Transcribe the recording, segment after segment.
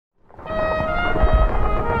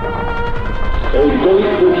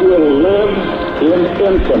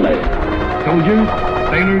infamy. Soldiers,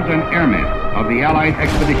 sailors, and airmen of the Allied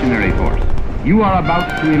Expeditionary Force, you are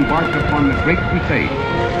about to embark upon the Great Crusade.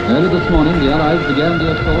 Early this morning, the Allies began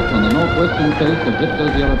the assault on the northwestern coast of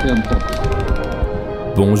Hitler's European forces.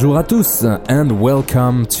 Bonjour à tous, and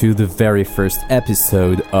welcome to the very first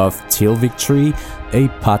episode of Till Victory, a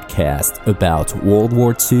podcast about World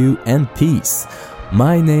War II and peace.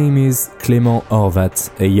 My name is Clément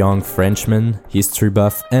Horvat, a young Frenchman, history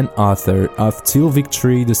buff and author of Till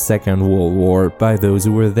Victory, the Second World War by Those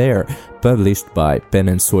Who Were There, published by Pen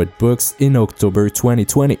and Sword Books in October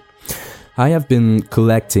 2020. I have been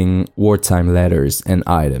collecting wartime letters and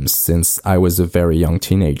items since I was a very young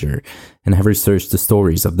teenager, and have researched the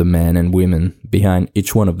stories of the men and women behind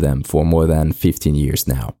each one of them for more than 15 years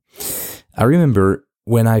now. I remember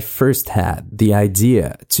when I first had the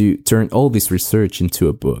idea to turn all this research into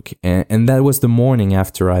a book, and that was the morning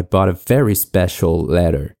after I bought a very special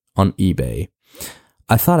letter on eBay.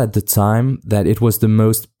 I thought at the time that it was the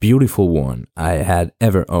most beautiful one I had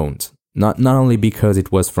ever owned. Not only because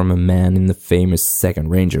it was from a man in the famous 2nd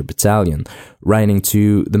Ranger Battalion, writing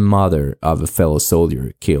to the mother of a fellow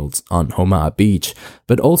soldier killed on Omaha Beach,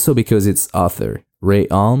 but also because its author, Ray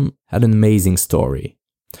Alm, had an amazing story.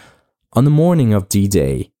 On the morning of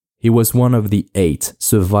D-Day, he was one of the 8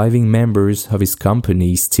 surviving members of his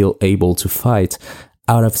company still able to fight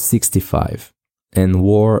out of 65, and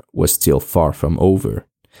war was still far from over.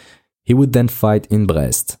 He would then fight in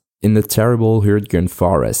Brest, in the terrible Hürtgen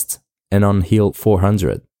forest, and on Hill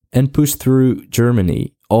 400, and push through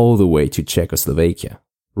Germany all the way to Czechoslovakia.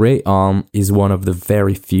 Ray Alm is one of the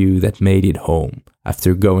very few that made it home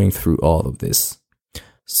after going through all of this.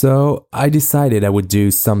 So I decided I would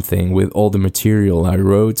do something with all the material I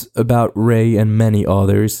wrote about Ray and many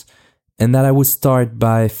others, and that I would start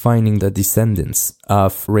by finding the descendants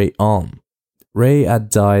of Ray Alm. Ray had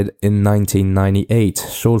died in 1998,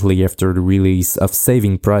 shortly after the release of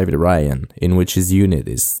Saving Private Ryan, in which his unit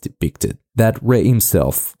is depicted, that Ray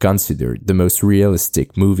himself considered the most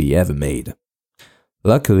realistic movie ever made.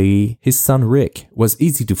 Luckily, his son Rick was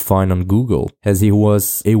easy to find on Google, as he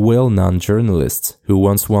was a well-known journalist who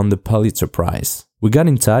once won the Pulitzer Prize. We got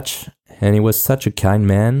in touch, and he was such a kind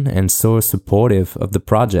man and so supportive of the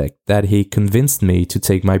project that he convinced me to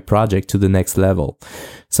take my project to the next level.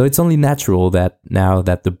 So it's only natural that now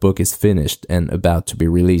that the book is finished and about to be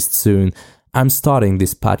released soon, I'm starting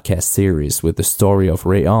this podcast series with the story of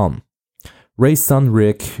Ray Alm. Ray's son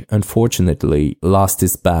Rick, unfortunately, lost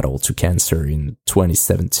his battle to cancer in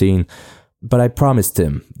 2017, but I promised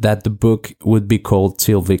him that the book would be called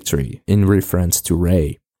Till Victory, in reference to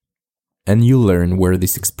Ray. And you'll learn where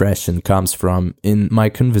this expression comes from in my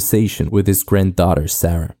conversation with his granddaughter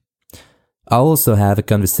Sarah. I'll also have a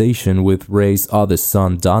conversation with Ray's other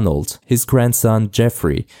son Donald, his grandson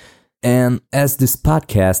Jeffrey, and as this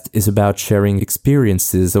podcast is about sharing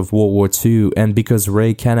experiences of World War II, and because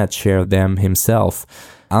Ray cannot share them himself,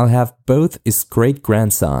 I'll have both his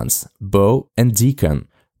great-grandsons, Bo and Deacon,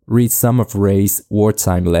 read some of Ray's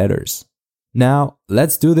wartime letters. Now,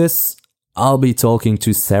 let's do this. I'll be talking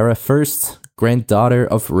to Sarah first, granddaughter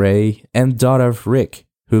of Ray and daughter of Rick,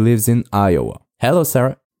 who lives in Iowa. Hello,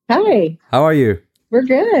 Sarah. Hi. How are you? We're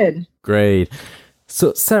good. Great.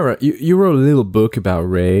 So, Sarah, you wrote a little book about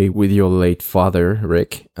Ray with your late father,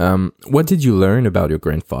 Rick. What did you learn about your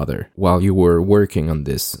grandfather while you were working on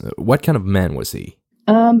this? What kind of man was he?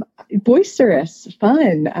 Boisterous,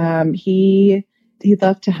 fun. He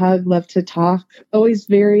loved to hug, loved to talk, always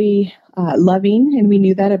very loving, and we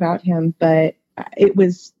knew that about him. But it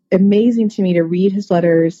was amazing to me to read his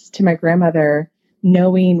letters to my grandmother,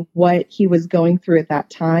 knowing what he was going through at that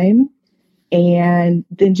time. And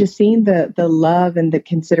then just seeing the love and the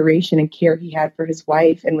consideration and care he had for his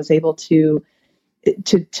wife, and was able to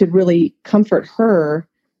really comfort her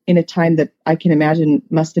in a time that I can imagine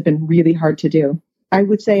must have been really hard to do. I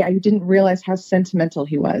would say I didn't realize how sentimental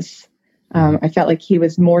he was. I felt like he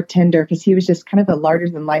was more tender because he was just kind of a larger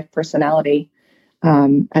than life personality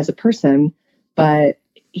as a person, but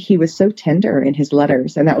he was so tender in his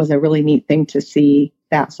letters. And that was a really neat thing to see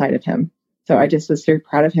that side of him. So I just was very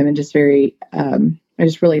proud of him, and just very, I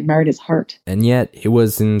just really admired his heart. And yet he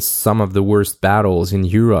was in some of the worst battles in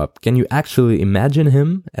Europe. Can you actually imagine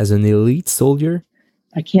him as an elite soldier?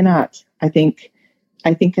 I cannot. I think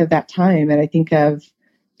of that time, and I think of,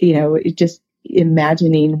 just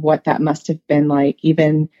imagining what that must have been like,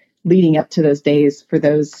 even leading up to those days for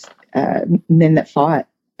those men that fought.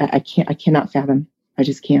 I cannot fathom. I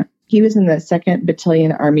just can't. He was in the 2nd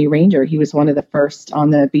Battalion Army Ranger. He was one of the first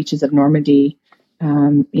on the beaches of Normandy.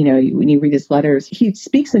 When you read his letters, he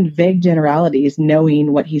speaks in vague generalities,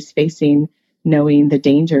 knowing what he's facing knowing the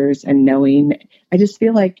dangers and knowing, I just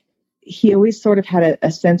feel like he always sort of had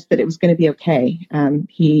a sense that it was going to be okay.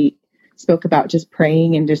 He spoke about just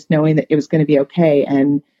praying and just knowing that it was going to be okay.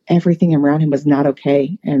 And everything around him was not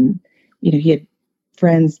okay. And, he had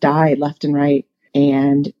friends die left and right.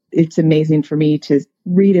 And it's amazing for me to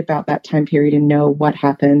read about that time period and know what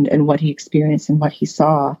happened and what he experienced and what he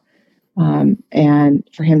saw. And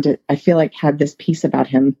for him to, I feel like, had this peace about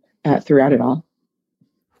him throughout it all.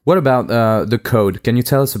 What about the code? Can you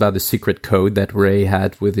tell us about the secret code that Ray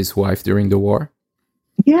had with his wife during the war?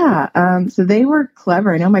 Yeah, so they were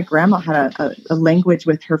clever. I know my grandma had a language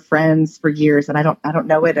with her friends for years, and I don't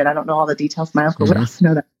know it, and I don't know all the details. My uncle would also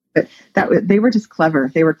know that, but they were just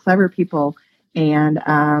clever. They were clever people,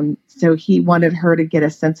 and so he wanted her to get a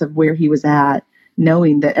sense of where he was at,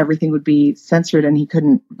 knowing that everything would be censored and he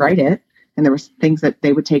couldn't write it, and there was things that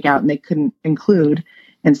they would take out and they couldn't include.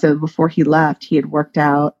 And so before he left, he had worked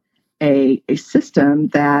out a system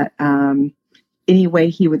that any way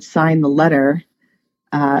he would sign the letter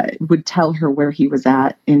would tell her where he was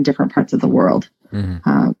at in different parts of the world.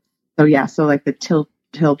 So like the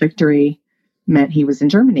till victory meant he was in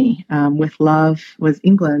Germany. With love was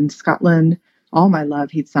England, Scotland, all my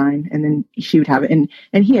love he'd sign, and then she would have it. And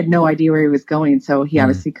he had no idea where he was going, so he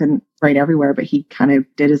obviously couldn't write everywhere, but he kind of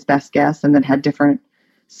did his best guess and then had different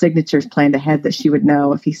signatures planned ahead that she would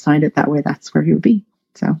know if he signed it that way, that's where he would be.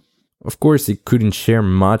 So, of course, he couldn't share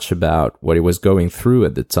much about what he was going through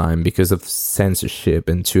at the time because of censorship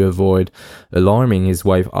and to avoid alarming his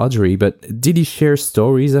wife Audrey. But did he share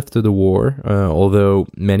stories after the war? Although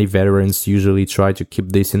many veterans usually try to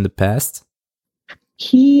keep this in the past.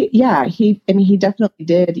 He definitely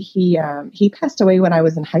did. He passed away when I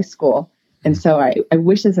was in high school, and so I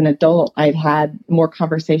wish as an adult I'd had more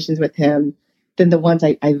conversations with him than the ones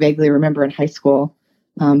I vaguely remember in high school.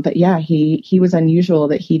 But yeah, he was unusual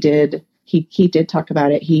that he did talk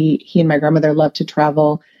about it. He and my grandmother loved to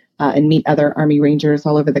travel and meet other Army Rangers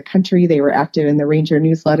all over the country. They were active in the Ranger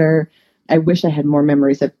newsletter. I wish I had more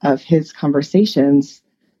memories of his conversations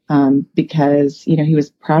because, he was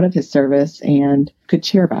proud of his service and could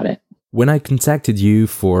share about it. When I contacted you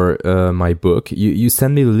for my book, you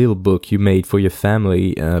sent me a little book you made for your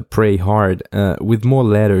family, Pray Hard, with more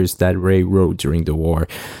letters that Ray wrote during the war.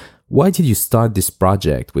 Why did you start this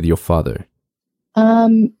project with your father?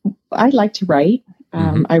 I like to write.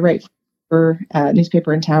 I write for a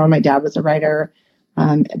newspaper in town. My dad was a writer,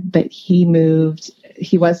 but he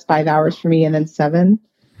was 5 hours for me and then 7.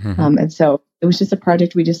 And so it was just a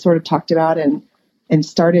project we just sort of talked about and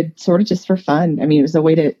started sort of just for fun. I mean, it was a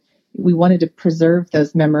way we wanted to preserve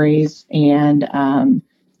those memories and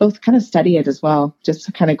both kind of study it as well, just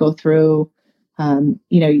to kind of go through,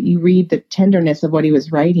 you read the tenderness of what he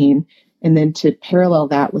was writing and then to parallel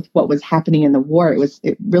that with what was happening in the war.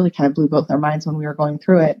 It really kind of blew both our minds when we were going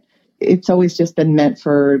through it. It's always just been meant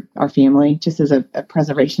for our family, just as a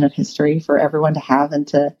preservation of history for everyone to have and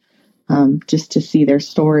to just to see their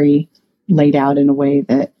story laid out in a way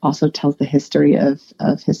that also tells the history of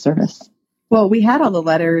his service. Well, we had all the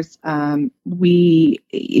letters. They're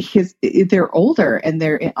older and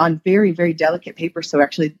they're on very, very delicate paper. So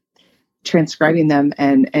actually transcribing them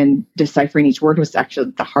and deciphering each word was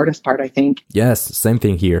actually the hardest part, I think. Yes, same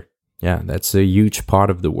thing here. Yeah, that's a huge part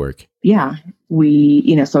of the work. Yeah,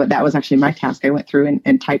 so that was actually my task. I went through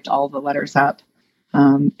and typed all the letters up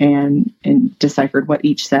and deciphered what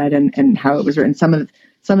each said and how it was written.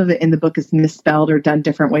 Some of it in the book is misspelled or done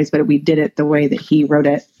different ways, but we did it the way that he wrote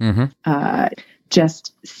it.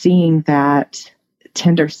 Just seeing that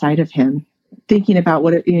tender side of him, thinking about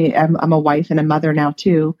I'm a wife and a mother now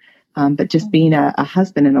too, but just being a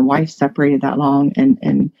husband and a wife separated that long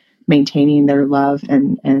and maintaining their love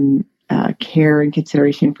and care and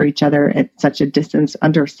consideration for each other at such a distance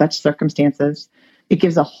under such circumstances, it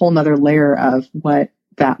gives a whole nother layer of what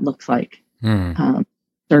that looks like,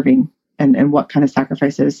 serving. And what kind of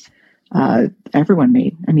sacrifices everyone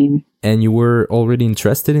made. I mean... And you were already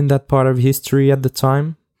interested in that part of history at the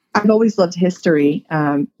time? I've always loved history,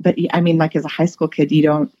 but I mean, like as a high school kid,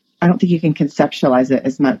 I don't think you can conceptualize it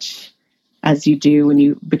as much as you do when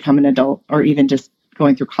you become an adult or even just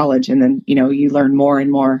going through college and then, you learn more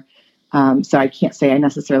and more. So I can't say I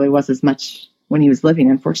necessarily was as much when he was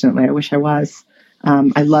living, unfortunately. I wish I was.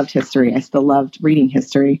 I loved history. I still loved reading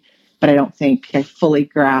history. But I don't think I fully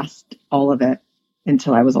grasped all of it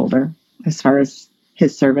until I was older, as far as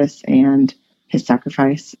his service and his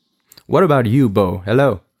sacrifice. What about you, Bo?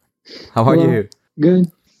 Hello. How are you?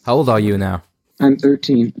 Good. How old are you now? I'm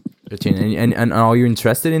 13. 13. And are you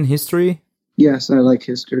interested in history? Yes, I like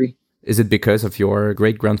history. Is it because of your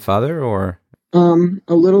great-grandfather or?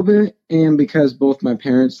 A little bit, and because both my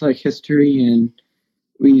parents like history, and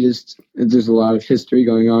there's a lot of history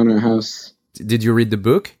going on in our house. Did you read the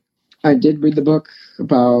book? I did read the book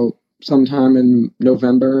about sometime in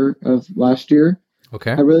November of last year.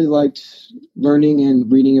 Okay. I really liked learning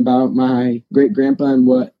and reading about my great-grandpa and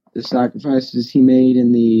what the sacrifices he made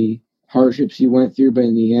and the hardships he went through, but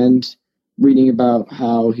in the end, reading about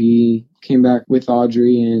how he came back with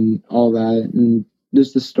Audrey and all that, and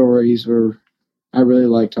just the stories I really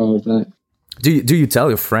liked all of that. Do you tell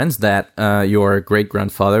your friends that your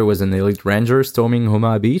great-grandfather was an elite ranger storming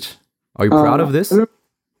Omaha Beach? Are you proud of this? I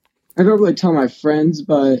don't really tell my friends,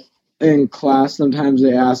 but in class sometimes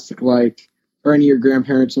they ask, like, are any of your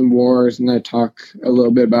grandparents in wars? And I talk a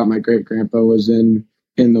little bit about my great-grandpa was in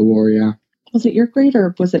the war, yeah. Was it your grade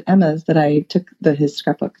or was it Emma's that I took his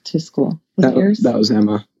scrapbook to school? Was it yours? That was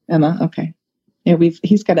Emma. Emma, okay. Yeah,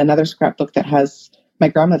 he's got another scrapbook that has my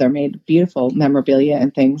grandmother made beautiful memorabilia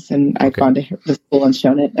and things, and I've gone to the school and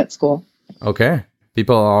shown it at school. Okay.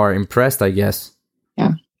 People are impressed, I guess.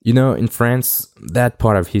 Yeah. You know, in France, that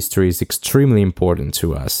part of history is extremely important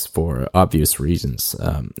to us for obvious reasons.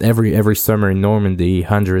 Every summer in Normandy,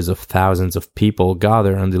 hundreds of thousands of people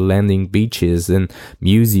gather on the landing beaches and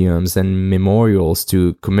museums and memorials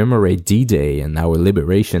to commemorate D-Day and our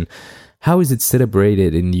liberation. How is it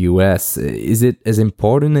celebrated in the US? Is it as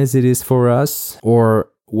important as it is for us? Or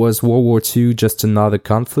was World War II just another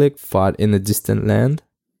conflict fought in a distant land?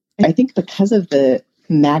 I think because of the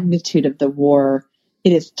magnitude of the war,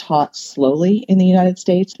 it is taught slowly in the United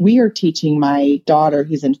States. We are teaching my daughter,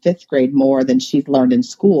 who's in 5th grade, more than she's learned in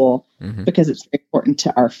school because it's very important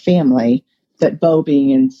to our family. But Bo,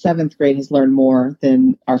 being in 7th grade, has learned more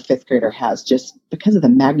than our 5th grader has, just because of the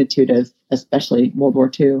magnitude of, especially World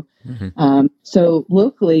War II. So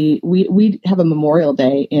locally, we have a Memorial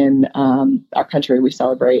Day in our country we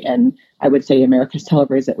celebrate, and I would say America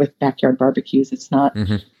celebrates it with backyard barbecues. It's not,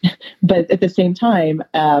 but at the same time,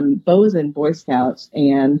 Bo's in Boy Scouts,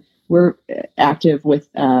 and we're active with,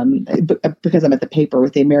 because I'm at the paper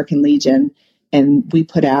with the American Legion, and we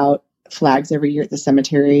put out flags every year at the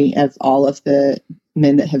cemetery of all of the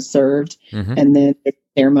men that have served, and then a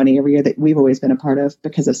ceremony every year that we've always been a part of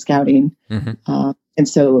because of scouting. And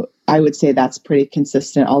so I would say that's pretty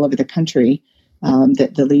consistent all over the country,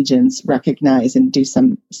 that the legions recognize and do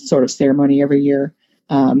some sort of ceremony every year.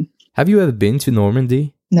 Have you ever been to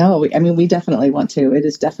Normandy? No, we definitely want to. It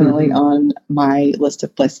is definitely on my list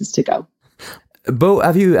of places to go. Bo,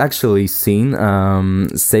 have you actually seen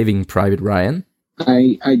Saving Private Ryan?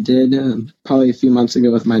 I did probably a few months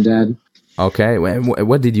ago with my dad. Okay.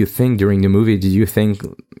 What did you think during the movie? Did you think,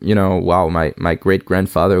 wow, my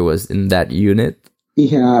great-grandfather was in that unit?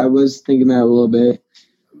 Yeah, I was thinking that a little bit.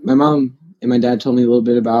 My mom and my dad told me a little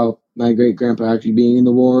bit about my great-grandpa actually being in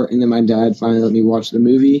the war, and then my dad finally let me watch the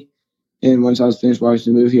movie. And once I was finished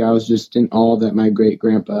watching the movie, I was just in awe that my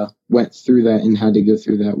great-grandpa went through that and had to go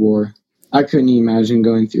through that war. I couldn't imagine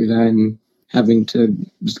going through that and having to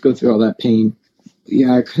just go through all that pain.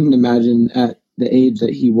 Yeah, I couldn't imagine at the age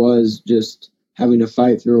that he was just having to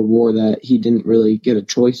fight through a war that he didn't really get a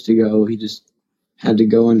choice to go. He just had to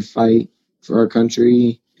go and fight for our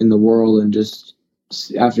country and the world. And just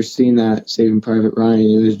after seeing that Saving Private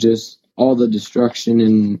Ryan, it was just all the destruction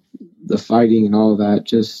and the fighting and all that.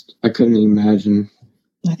 Just, I couldn't imagine.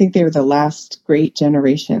 I think they were the last great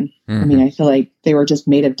generation. I feel like they were just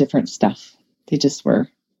made of different stuff. They just were.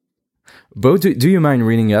 Bo, do you mind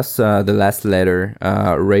reading us the last letter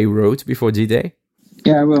Ray wrote before D-Day?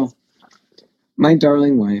 Yeah, I will. My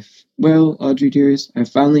darling wife. Well, Audrey dearest, I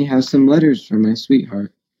finally have some letters from my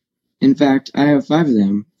sweetheart. In fact, I have 5 of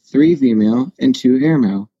them, 3 female and 2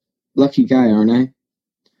 airmail. Lucky guy, aren't I?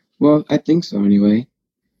 Well, I think so anyway.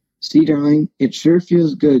 See, darling, it sure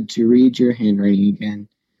feels good to read your handwriting again.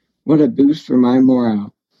 What a boost for my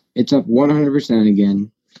morale. It's up 100%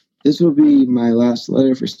 again. This will be my last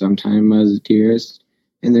letter for some time, my dearest,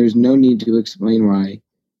 and there's no need to explain why.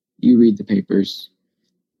 You read the papers.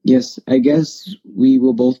 Yes, I guess we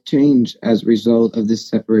will both change as a result of this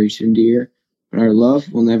separation, dear, but our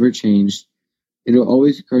love will never change. It will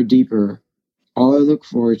always grow deeper. All I look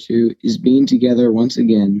forward to is being together once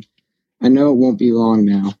again. I know it won't be long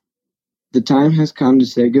now. The time has come to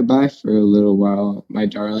say goodbye for a little while, my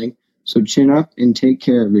darling, so chin up and take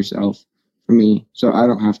care of yourself. Me, so I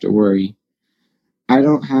don't have to worry. I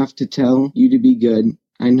don't have to tell you to be good.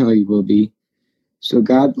 I know you will be. So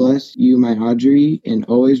God bless you, my Audrey, and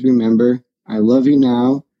always remember, I love you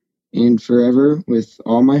now and forever with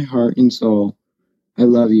all my heart and soul. I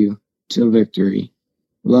love you till victory.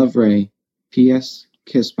 Love, Ray. P.S.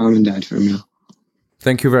 Kiss Mom and Dad for me.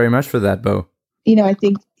 Thank you very much for that, Bo. I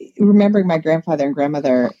think remembering my grandfather and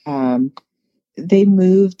grandmother, they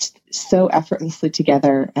moved so effortlessly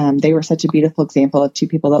together. They were such a beautiful example of two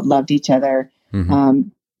people that loved each other.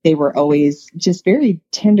 They were always just very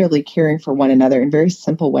tenderly caring for one another in very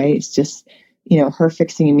simple ways. Just, her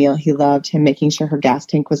fixing a meal he loved, him making sure her gas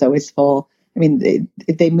tank was always full. I mean,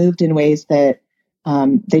 they moved in ways that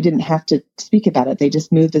they didn't have to speak about it. They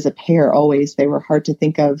just moved as a pair always. They were hard to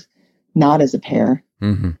think of not as a pair.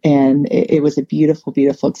 And it was a beautiful,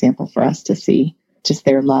 beautiful example for us to see just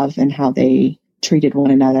their love and how they treated one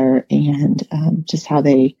another and just how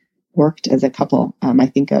they worked as a couple. I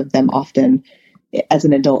think of them often as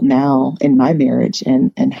an adult now in my marriage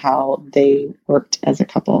and how they worked as a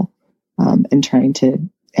couple and trying to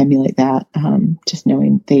emulate that, just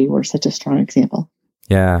knowing they were such a strong example.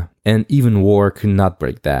 Yeah, and even war could not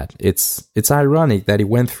break that. It's ironic that he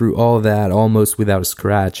went through all that almost without a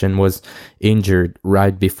scratch and was injured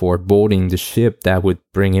right before boarding the ship that would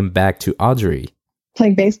bring him back to Audrey.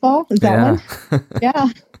 Playing baseball? Is that one? Yeah.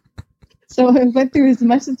 So he went through as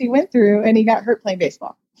much as he went through, and he got hurt playing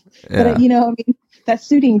baseball. Yeah. But, that's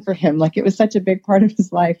suiting for him. Like, it was such a big part of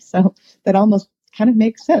his life. So that almost kind of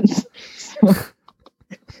makes sense. So.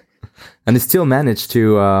 And he still managed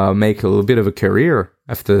to make a little bit of a career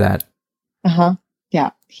after that.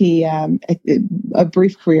 Yeah. He, a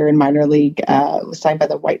brief career in minor league, was signed by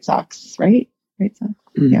the White Sox, right? White Sox.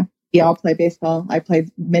 Mm-hmm. Yeah. We all play baseball. I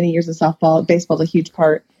played many years of softball. Baseball's a huge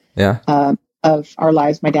part of our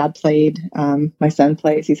lives. My dad played. My son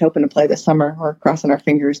plays. He's hoping to play this summer. We're crossing our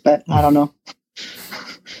fingers, but I don't know.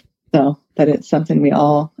 So, but it's something we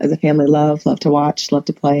all, as a family, love to watch, love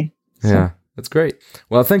to play. So. Yeah, that's great.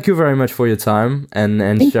 Well, thank you very much for your time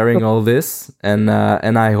and sharing all this. And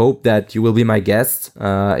I hope that you will be my guest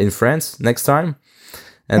in France next time.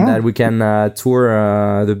 And that we can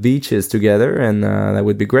tour the beaches together, and that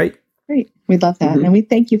would be great. Great. We'd love that. And we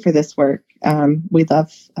thank you for this work. We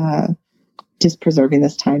love just preserving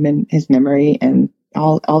this time in his memory and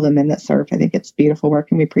all the men that serve. I think it's beautiful work,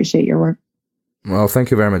 and we appreciate your work. Well, thank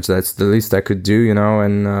you very much. That's the least I could do,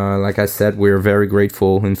 and like I said, we're very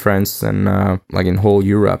grateful in France and like in whole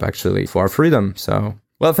Europe, actually, for our freedom. So,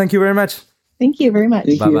 well, thank you very much. Thank you very much.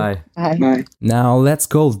 Bye-bye. Bye. Now, let's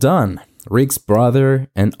call Don, Rick's brother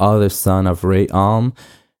and other son of Ray Alm,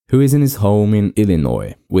 who is in his home in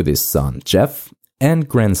Illinois with his son, Jeff, and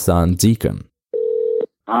grandson, Deacon.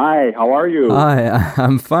 Hi, how are you? Hi,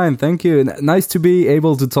 I'm fine, thank you. Nice to be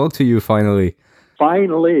able to talk to you finally.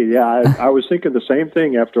 Finally, yeah. I was thinking the same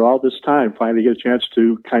thing after all this time, finally get a chance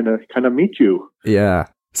to kind of meet you. Yeah.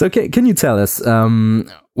 So can you tell us,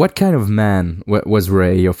 what kind of man was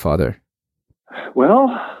Ray, your father?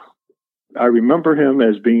 Well, I remember him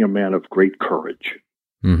as being a man of great courage.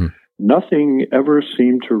 Mm-hmm. Nothing ever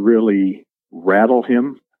seemed to really rattle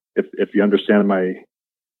him, if you understand my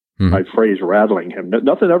phrase, rattling him.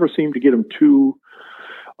 Nothing ever seemed to get him too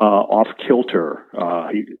off kilter.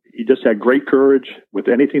 He just had great courage with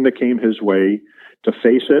anything that came his way to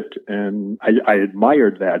face it, and I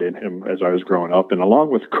admired that in him as I was growing up. And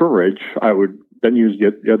along with courage, I would then use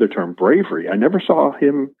the other term, bravery. I never saw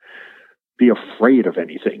him be afraid of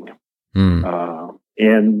anything.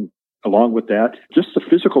 And along with that, just the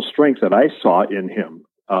physical strength that I saw in him,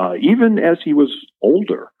 even as he was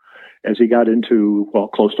older, as he got into,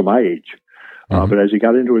 close to my age, but as he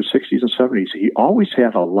got into his 60s and 70s, he always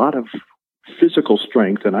had a lot of physical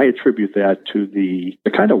strength, and I attribute that to the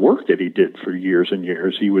kind of work that he did for years and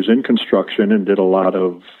years. He was in construction and did a lot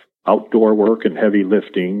of outdoor work and heavy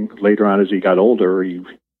lifting. Later on, as he got older, he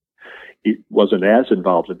wasn't as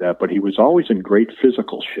involved in that, but he was always in great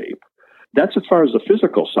physical shape. That's as far as the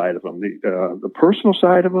physical side of him. The personal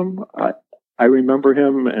side of him, I remember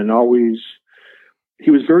him, and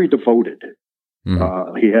he was very devoted.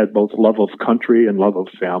 He had both love of country and love of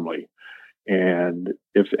family. And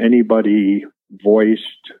if anybody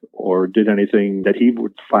voiced or did anything that he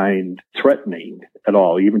would find threatening at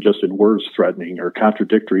all, even just in words threatening or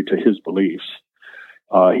contradictory to his beliefs,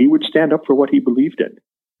 he would stand up for what he believed in.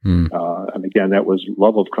 And again, that was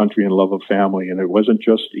love of country and love of family. And it wasn't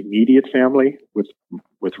just immediate family with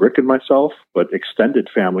Rick and myself, but extended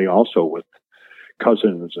family also with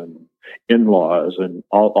cousins and in-laws and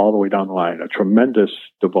all the way down the line. A tremendous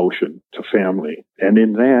devotion to family. And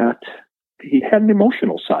in that, he had an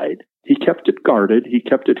emotional side. He kept it guarded. He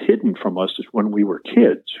kept it hidden from us when we were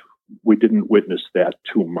kids. We didn't witness that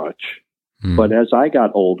too much. But as I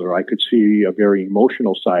got older, I could see a very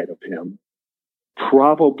emotional side of him.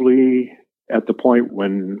 Probably at the point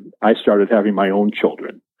when I started having my own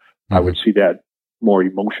children, I would see that more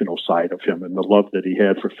emotional side of him and the love that he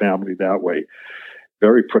had for family that way.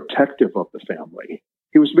 Very protective of the family.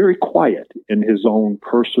 He was very quiet in his own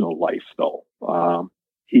personal life, though.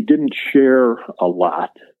 He didn't share a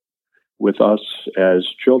lot with us as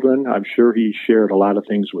children. I'm sure he shared a lot of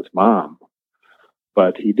things with Mom,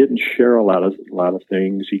 but he didn't share a lot of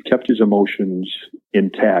things. He kept his emotions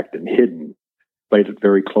intact and hidden, played it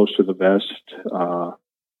very close to the vest,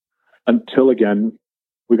 until, again,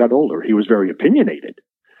 we got older. He was very opinionated,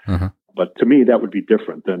 but to me, that would be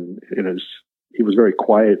different than he was very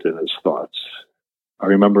quiet in his thoughts. I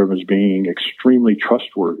remember him as being extremely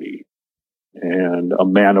trustworthy and a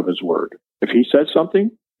man of his word. If he said something,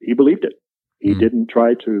 he believed it. He didn't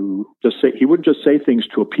try to he wouldn't just say things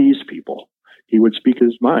to appease people. He would speak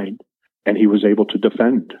his mind, and he was able to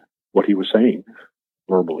defend what he was saying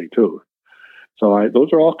verbally too. So those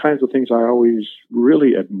are all kinds of things I always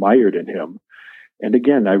really admired in him. And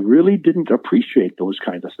again, I really didn't appreciate those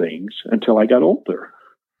kinds of things until I got older.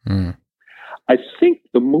 I think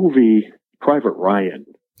the movie Private Ryan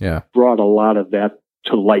brought a lot of that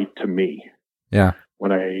to light to me. Yeah.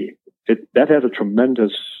 When that had a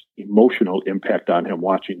tremendous emotional impact on him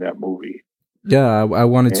watching that movie. Yeah, I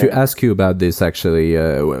wanted to ask you about this, actually.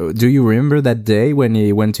 Do you remember that day when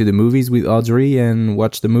you went to the movies with Audrey and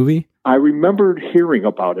watched the movie? I remembered hearing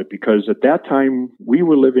about it because at that time we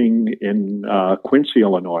were living in Quincy,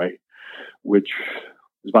 Illinois, which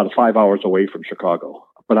is about 5 hours away from Chicago.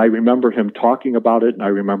 But I remember him talking about it, and I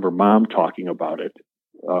remember Mom talking about it,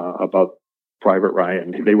 about Private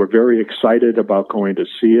Ryan. They were very excited about going to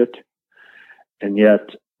see it. And yet,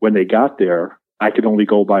 when they got there, I could only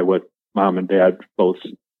go by what Mom and Dad both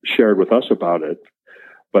shared with us about it.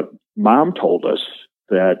 But Mom told us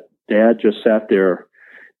that Dad just sat there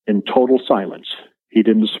in total silence. He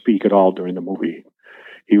didn't speak at all during the movie.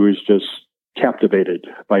 He was just captivated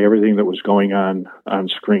by everything that was going on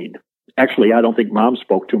screen. Actually, I don't think Mom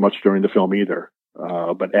spoke too much during the film either.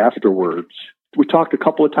 But afterwards, we talked a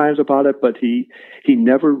couple of times about it, but he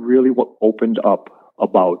never really opened up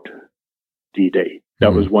about D-Day.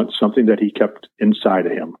 That was something that he kept inside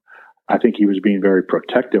of him. I think he was being very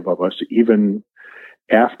protective of us, even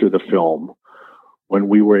after the film, when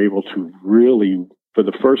we were able to really, for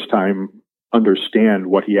the first time, understand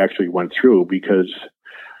what he actually went through, because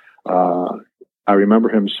I remember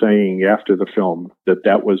him saying after the film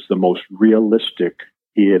that was the most realistic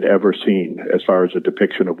he had ever seen as far as a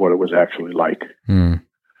depiction of what it was actually like.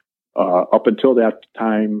 Up until that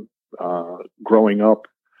time, growing up,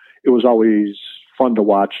 it was always fun to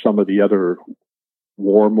watch some of the other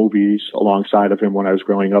war movies alongside of him when I was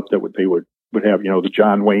growing up. They would have, the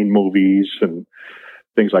John Wayne movies and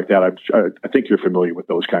things like that. I think you're familiar with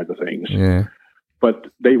those kinds of things. Yeah. But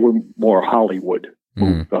they were more Hollywood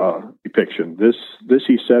depiction. This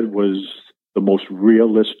he said was the most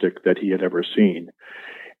realistic that he had ever seen.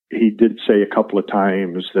 He did say a couple of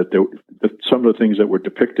times that some of the things that were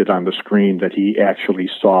depicted on the screen, that he actually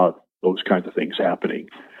saw those kinds of things happening.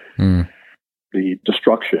 The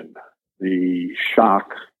destruction, the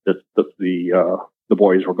shock that the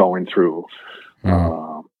boys were going through,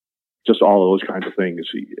 just all of those kinds of things.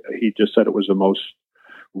 He just said it was the most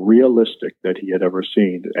realistic that he had ever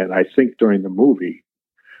seen. And I think during the movie,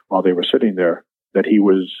 while they were sitting there, that he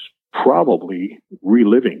was probably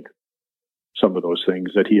reliving some of those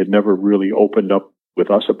things that he had never really opened up with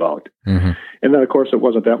us about. And then, of course, it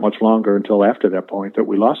wasn't that much longer until after that point that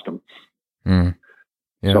we lost him.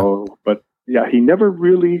 Yeah. So, but yeah, he never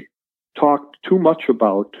really talked too much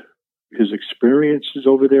about his experiences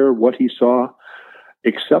over there, what he saw,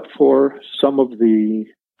 except for some of the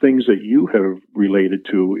things that you have related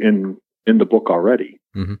to in the book already.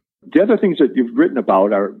 The other things that you've written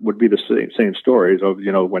about would be the same stories of,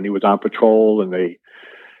 when he was on patrol and they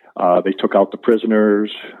took out the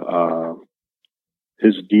prisoners,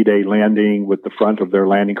 his D-Day landing with the front of their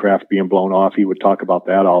landing craft being blown off. He would talk about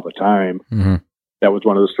that all the time. That was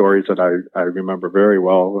one of the stories that I remember very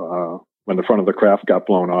well, when the front of the craft got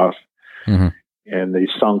blown off and they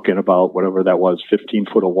sunk in about whatever that was, 15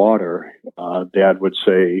 foot of water. Dad would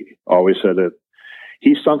always said that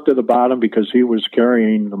he sunk to the bottom because he was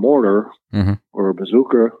carrying the mortar or a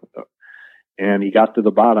bazooka, and he got to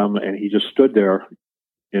the bottom and he just stood there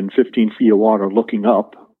in 15 feet of water looking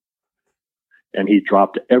up, and he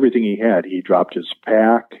dropped everything he had. He dropped his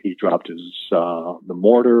pack, he dropped his the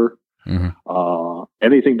mortar,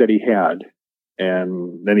 anything that he had.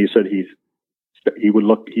 And then he said he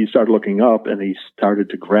started looking up, and he started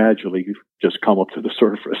to gradually just come up to the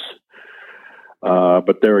surface.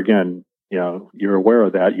 But there again, you're aware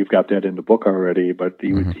of that. You've got that in the book already. But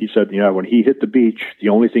he said, when he hit the beach, the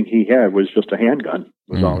only thing he had was just a handgun.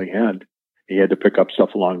 Was all he had. He had to pick up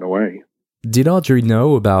stuff along the way. Did Audrey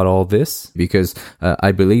know about all this? Because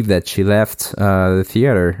I believe that she left the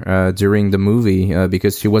theater during the movie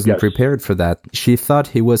because she wasn't prepared for that. She thought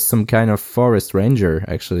he was some kind of forest ranger,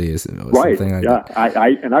 actually. Right, something like that.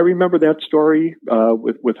 I remember that story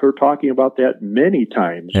with her talking about that many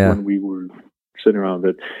times when we were sitting around,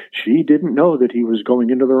 that she didn't know that he was going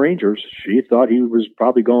into the Rangers. She thought he was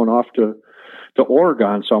probably going off to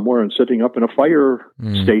Oregon somewhere and sitting up in a fire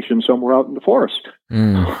station somewhere out in the forest.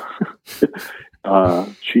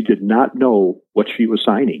 She did not know what she was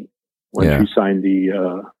signing when she signed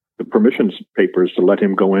the permission papers to let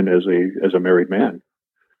him go in as a married man.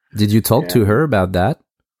 Did you talk to her about that?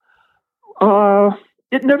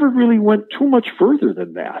 It never really went too much further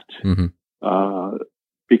than that,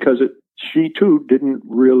 because she too didn't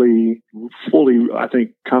really fully, I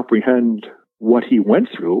think, comprehend what he went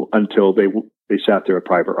through until they sat there at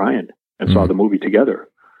Private Ryan and saw the movie together.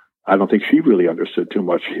 I don't think she really understood too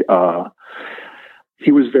much. Dad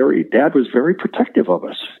was very protective of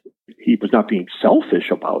us. He was not being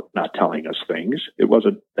selfish about not telling us things. It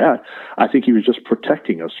wasn't that. I think he was just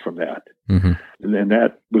protecting us from that. And then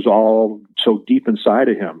that was all so deep inside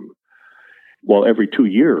of him. Well, every 2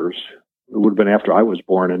 years, it would have been after I was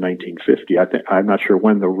born in 1950. I'm not sure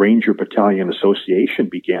when the Ranger Battalion Association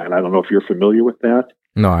began. I don't know if you're familiar with that.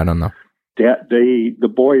 No, I don't know.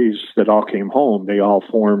 The boys that all came home, they all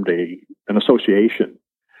formed an association,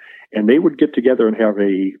 and they would get together and have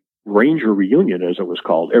a Ranger reunion, as it was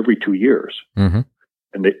called, every 2 years. And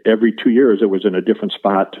every 2 years, it was in a different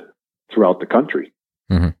spot throughout the country,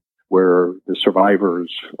 where the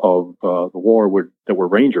survivors of the war that were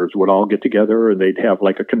Rangers would all get together, and they'd have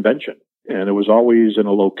like a convention. And it was always in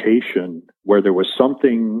a location where there was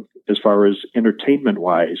something, as far as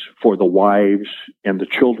entertainment-wise, for the wives and the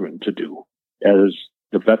children to do, as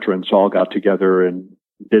the veterans all got together and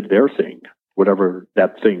did their thing, whatever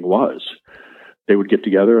that thing was. They would get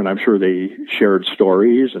together, and I'm sure they shared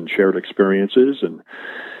stories and shared experiences. And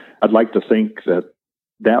I'd like to think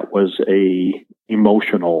that was a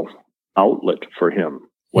emotional outlet for him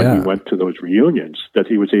when he went to those reunions, that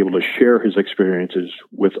he was able to share his experiences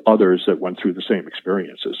with others that went through the same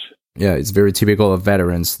experiences. Yeah, it's very typical of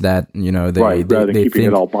veterans that, rather than keeping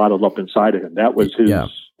it all bottled up inside of him. That was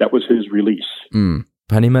his release.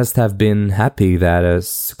 But he must have been happy that a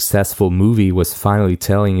successful movie was finally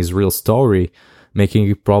telling his real story, making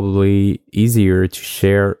it probably easier to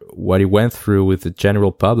share what he went through with the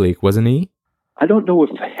general public, wasn't he? I don't know if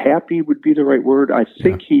happy would be the right word. I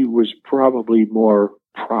think he was probably more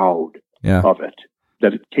proud of it,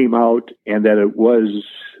 that it came out and that it was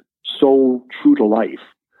so true to life,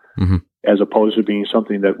 as opposed to being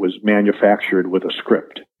something that was manufactured with a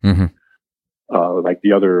script, like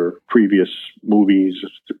the other previous movies,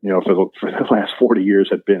 for the last 40 years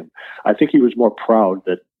had been. I think he was more proud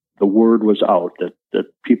that the word was out, that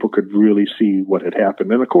people could really see what had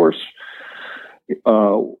happened. And of course,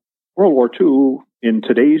 World War II, in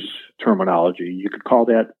today's terminology, you could call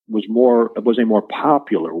that was a more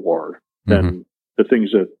popular war than the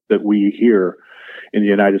things that we here in the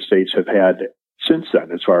United States have had since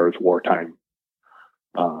then, as far as wartime.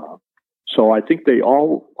 So I think they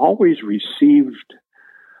always received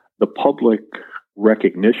the public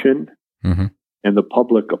recognition and the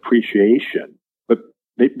public appreciation, but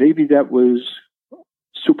maybe that was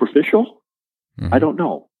superficial. I don't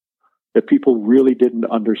know. That people really didn't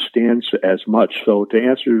understand as much. So to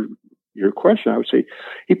answer your question, I would say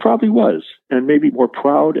he probably was, and maybe more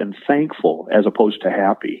proud and thankful as opposed to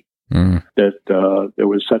happy that there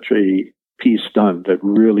was such a piece done that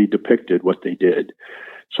really depicted what they did,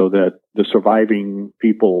 so that the surviving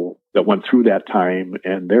people that went through that time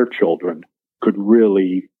and their children could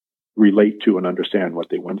really relate to and understand what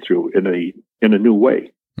they went through in a new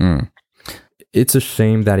way. It's a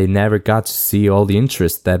shame that he never got to see all the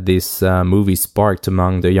interest that this movie sparked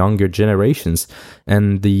among the younger generations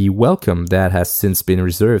and the welcome that has since been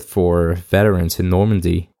reserved for veterans in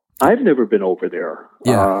Normandy. I've never been over there.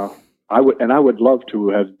 I would love to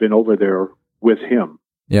have been over there with him.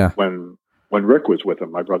 Yeah. When Rick was with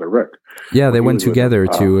him, my brother Rick. Yeah, they went together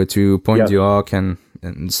to Pointe du Hoc and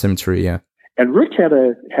cemetery. Yeah. And Rick had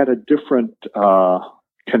a different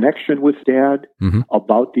connection with Dad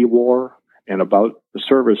about the war and about the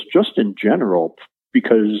service just in general,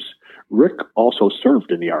 because Rick also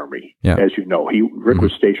served in the Army, as you know. Rick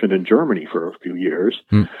was stationed in Germany for a few years,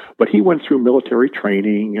 but he went through military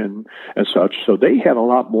training and such, so they had a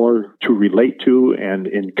lot more to relate to and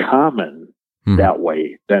in common that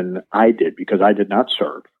way than I did, because I did not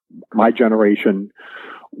serve. My generation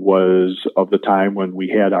was of the time when we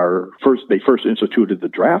had they first instituted the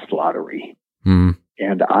draft lottery,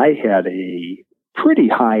 and I had a pretty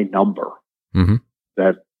high number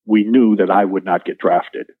that we knew that I would not get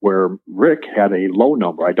drafted, where Rick had a low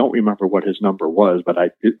number. I don't remember what his number was, but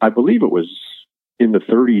I believe it was in the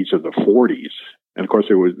 30s or the 40s. And of course,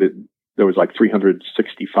 there was like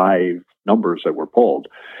 365 numbers that were pulled.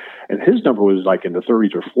 And his number was like in the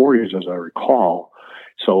 30s or 40s, as I recall.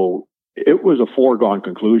 So it was a foregone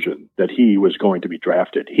conclusion that he was going to be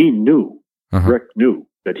drafted. He knew, Rick knew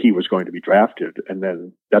that he was going to be drafted. And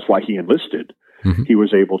then that's why he enlisted. He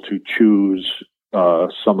was able to choose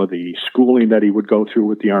some of the schooling that he would go through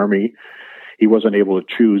with the Army. He wasn't able to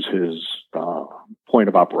choose his point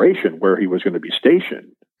of operation where he was going to be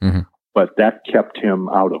stationed. But that kept him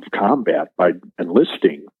out of combat by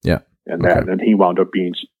enlisting. And he wound up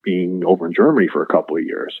being over in Germany for a couple of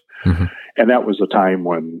years. And that was the time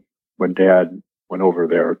when Dad went over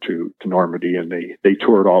there to Normandy, and they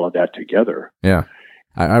toured all of that together. Yeah.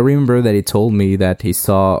 I remember that he told me that he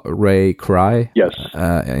saw Ray cry. Yes.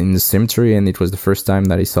 In the cemetery, and it was the first time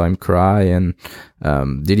that he saw him cry. And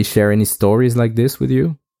did he share any stories like this with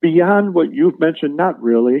you? Beyond what you've mentioned, not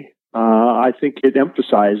really. I think it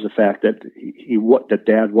emphasized the fact that that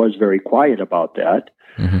Dad was very quiet about that,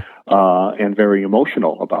 and very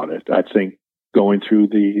emotional about it. I think going through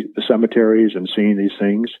the cemeteries and seeing these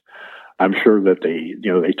things, I'm sure that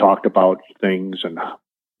they talked about things, and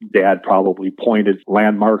Dad probably pointed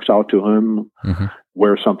landmarks out to him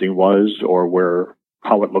where something was, or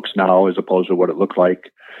how it looks now as opposed to what it looked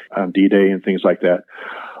like on D-Day and things like that.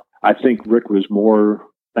 I think Rick was more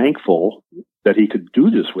thankful that he could do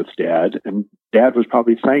this with Dad, and Dad was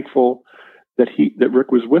probably thankful that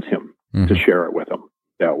Rick was with him to share it with him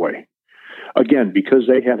that way. Again, because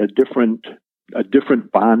they had a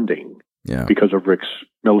different bonding because of Rick's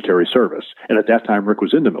military service, and at that time Rick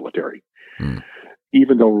was in the military.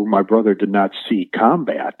 Even though my brother did not see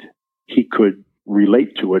combat, he could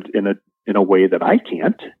relate to it in a way that I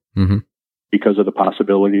can't, because of the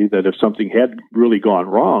possibility that if something had really gone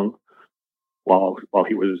wrong while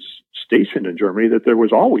he was stationed in Germany, that there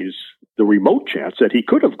was always the remote chance that he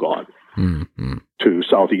could have gone to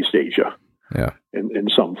Southeast Asia in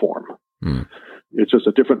some form. It's just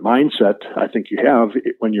a different mindset I think you have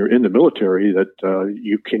when you're in the military, that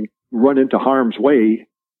you can run into harm's way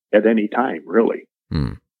at any time, really.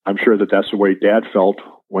 I'm sure that that's the way Dad felt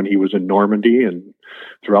when he was in Normandy and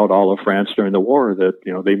throughout all of France during the war, that,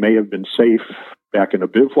 they may have been safe back in a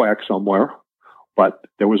bivouac somewhere, but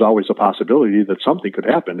there was always a possibility that something could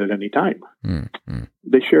happen at any time.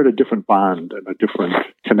 They shared a different bond and a different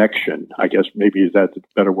connection. I guess maybe that's a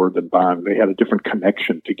better word than bond. They had a different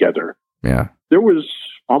connection together. Yeah. There was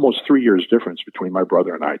almost 3 years difference between my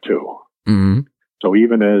brother and I, too. So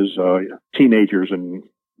even as teenagers and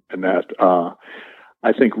that,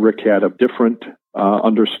 I think Rick had a different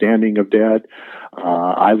understanding of Dad.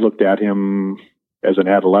 I looked at him as an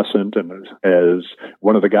adolescent and as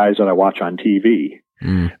one of the guys that I watch on TV.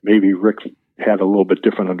 Maybe Rick had a little bit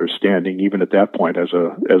different understanding, even at that point, as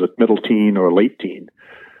a middle teen or late teen.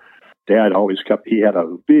 Dad always he had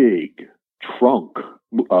a big trunk,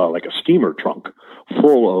 like a steamer trunk,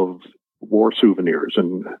 full of war souvenirs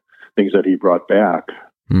and things that he brought back.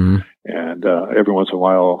 And every once in a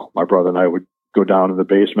while, my brother and I would go down in the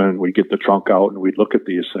basement, and we'd get the trunk out, and we'd look at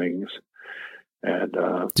these things. And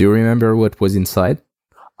do you remember what was inside?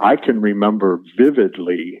 I can remember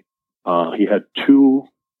vividly. He had two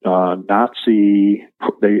Nazi.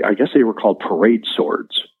 I guess they were called parade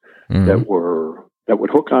swords that would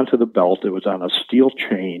hook onto the belt. It was on a steel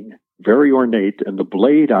chain, very ornate, and the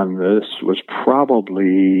blade on this was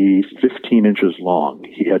probably 15 inches long.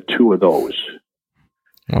 He had two of those.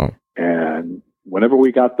 Oh. And whenever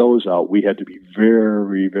we got those out, we had to be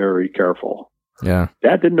very, very careful. Yeah.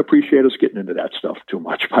 Dad didn't appreciate us getting into that stuff too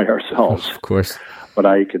much by ourselves. Of course. But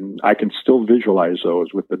I can still visualize those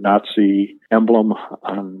with the Nazi emblem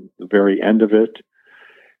on the very end of it.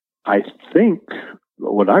 I think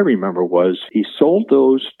what I remember was he sold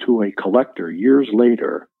those to a collector years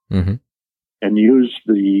later and used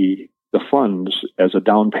the funds as a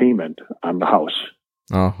down payment on the house.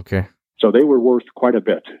 Oh, okay. So they were worth quite a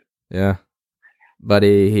bit. Yeah. But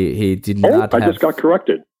he did not have... I just got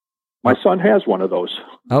corrected. My son has one of those.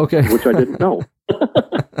 Okay. Which I didn't know.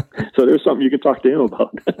 So there's something you can talk to him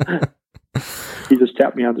about. He just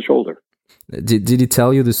tapped me on the shoulder. Did he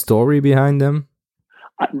tell you the story behind them?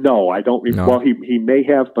 No, I don't remember. No. Well, he may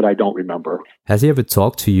have, but I don't remember. Has he ever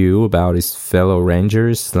talked to you about his fellow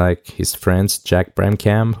Rangers, like his friend Jack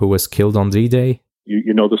Bramkamp, who was killed on D-Day?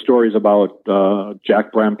 You know the stories about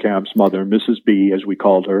Jack Bramkamp's mother, Mrs. B, as we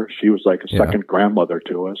called her. She was like a second grandmother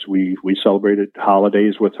to us. We celebrated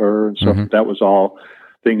holidays with her and stuff. That was all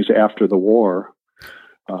things after the war.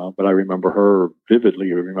 But I remember her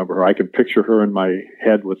vividly. I can picture her in my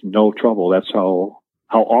head with no trouble. That's how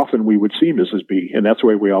often we would see Mrs. B, and that's the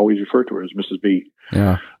way we always refer to her as Mrs. B.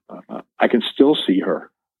 Yeah. I can still see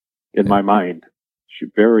her in my mind. She's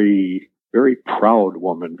a very, very proud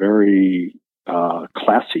woman, very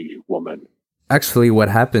classy woman. Actually, what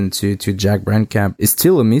happened to Jack Brandkamp is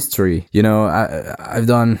still a mystery. You know, I've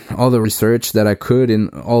done all the research that I could in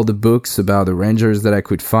all the books about the Rangers that I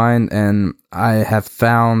could find, and I have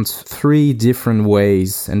found 3 different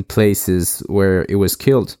ways and places where he was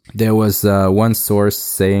killed. There was one source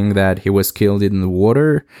saying that he was killed in the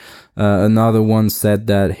water. Another one said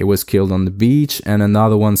that he was killed on the beach, and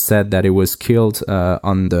another one said that he was killed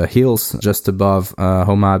on the hills just above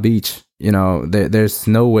Houma Beach. You know, there's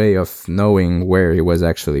no way of knowing where he was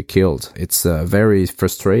actually killed. It's very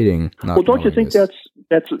frustrating. Well, don't you think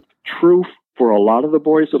that's true for a lot of the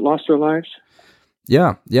boys that lost their lives?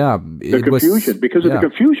 Yeah. The confusion, because of the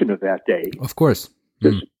confusion of that day. Of course.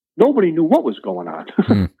 Nobody knew what was going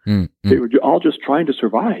on. They were all just trying to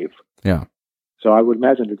survive. Yeah. So I would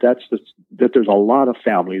imagine that there's a lot of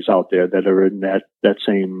families out there that are in that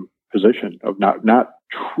same position of not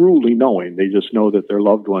truly knowing. They just know that their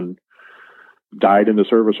loved one died in the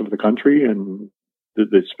service of the country, and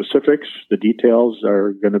the specifics, the details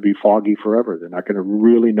are going to be foggy forever. They're not going to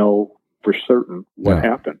really know for certain what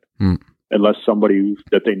happened, unless somebody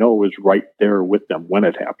that they know is right there with them when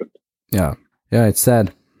it happened. Yeah, it's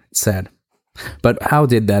sad. It's sad. But how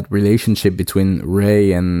did that relationship between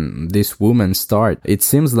Ray and this woman start? It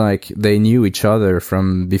seems like they knew each other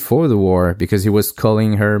from before the war, because he was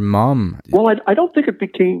calling her mom. Well, I don't think it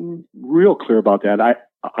became real clear about that.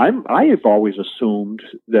 I have always assumed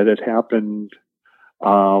that it happened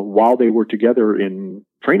while they were together in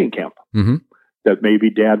training camp. Mm-hmm. That maybe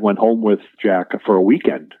Dad went home with Jack for a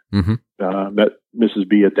weekend, met Mrs.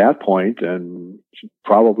 B at that point, and she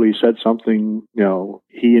probably said something. You know,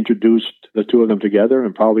 he introduced the two of them together,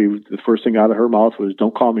 and probably the first thing out of her mouth was,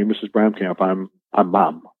 "Don't call me Mrs. Brandkamp. I'm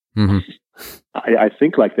Mom." Mm-hmm. I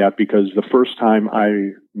think like that because the first time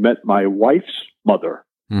I met my wife's mother,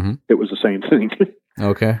 it was the same thing.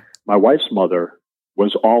 Okay. My wife's mother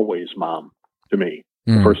was always Mom to me.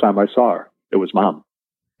 The first time I saw her, it was Mom.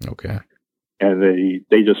 Okay. And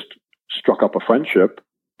they just struck up a friendship,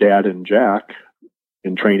 Dad and Jack,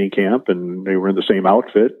 in training camp, and they were in the same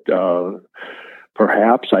outfit.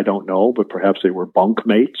 Perhaps, I don't know, but perhaps they were bunk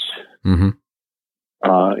mates in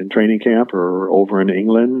training camp or over in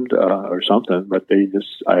England or something. But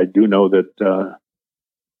I do know that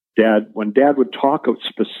when Dad would talk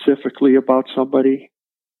specifically about somebody,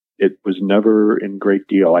 it was never in great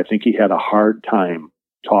deal. I think he had a hard time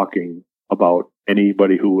talking about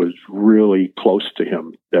anybody who was really close to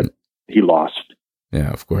him that he lost.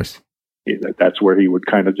 Yeah, of course. That's where he would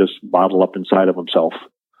kind of just bottle up inside of himself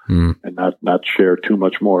and not share too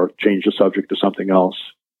much more, change the subject to something else.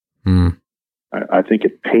 I think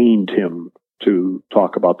it pained him to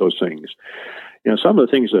talk about those things. You know, some of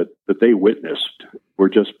the things that they witnessed were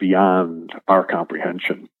just beyond our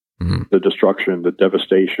comprehension. The destruction, the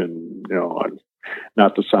devastation, you know,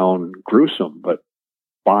 not to sound gruesome, but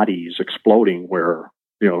bodies exploding where,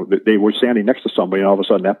 you know, they were standing next to somebody and all of a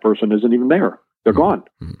sudden that person isn't even there. They're gone.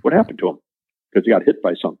 What happened to them? Because they got hit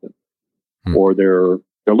by something or their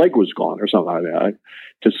leg was gone or something like that.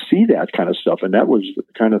 To see that kind of stuff. And that was the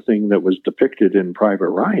kind of thing that was depicted in Private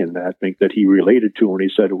Ryan that I think that he related to when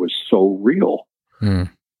he said it was so real.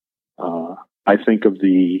 I think of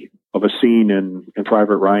a scene in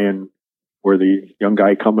Private Ryan where the young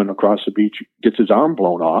guy coming across the beach gets his arm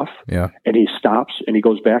blown off, and he stops and he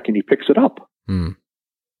goes back and he picks it up. I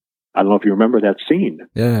don't know if you remember that scene.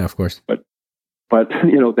 Yeah, of course. But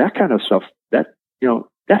you know, that kind of stuff, that, you know,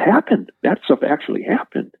 that happened. That stuff actually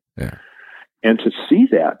happened. Yeah. And to see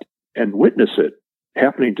that and witness it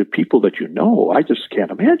happening to people that you know, I just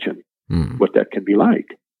can't imagine what that can be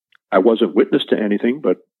like. I wasn't witness to anything,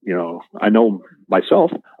 but, you know, I know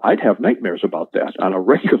myself, I'd have nightmares about that on a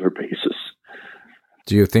regular basis.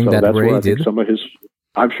 Do you think that Ray did?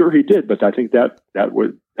 I'm sure he did, but I think that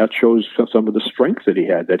shows some of the strength that he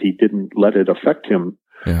had, that he didn't let it affect him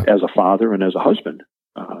as a father and as a husband.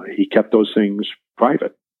 He kept those things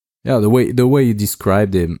private. Yeah, the way you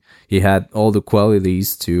described him, he had all the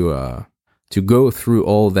qualities to go through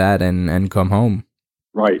all that and come home.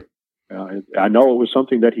 Right. I know it was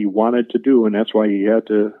something that he wanted to do, and that's why he had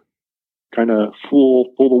to kind of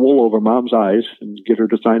pull the wool over Mom's eyes and get her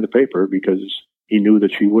to sign the paper, because he knew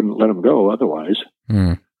that she wouldn't let him go otherwise.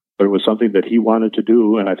 But it was something that he wanted to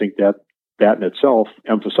do, and I think that in itself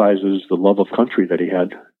emphasizes the love of country that he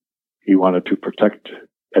had. He wanted to protect,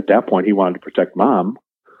 at that point, he wanted to protect Mom,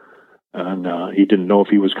 and he didn't know if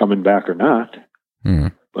he was coming back or not.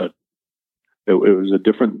 But it was a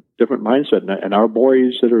different mindset, and our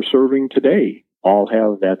boys that are serving today all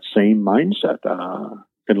have that same mindset.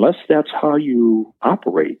 Unless that's how you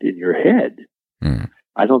operate in your head,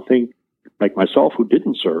 I don't think, like myself who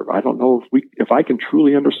didn't serve, I don't know if I can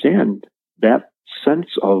truly understand that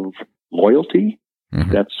sense of loyalty,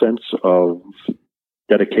 that sense of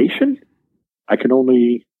dedication. I can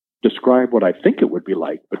only describe what I think it would be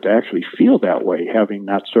like, but to actually feel that way, having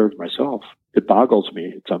not served myself, it boggles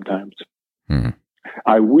me sometimes.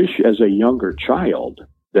 I wish as a younger child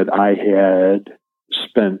that I had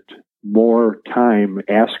spent more time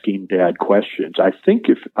asking Dad questions. I think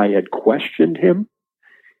if I had questioned him,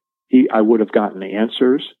 I would have gotten the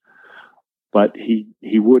answers, but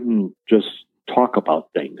he wouldn't just talk about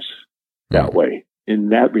things that way. In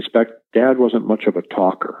that respect, Dad wasn't much of a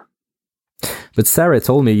talker. But Sarah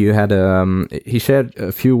told me you had he shared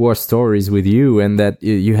a few war stories with you, and that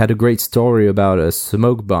you had a great story about a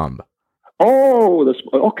smoke bomb. Oh,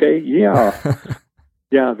 okay, yeah,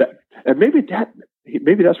 yeah. And maybe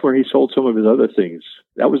that's where he sold some of his other things.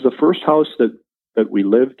 That was the first house that we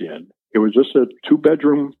lived in. It was just a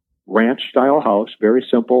 2-bedroom ranch-style house, very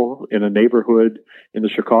simple, in a neighborhood in the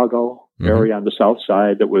Chicago area on the south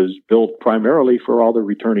side that was built primarily for all the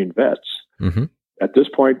returning vets. At this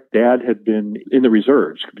point, Dad had been in the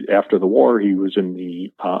reserves. After the war, he was in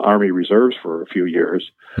the Army Reserves for a few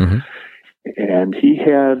years. And he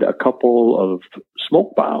had a couple of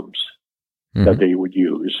smoke bombs that they would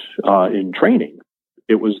use in training.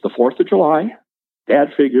 It was the 4th of July.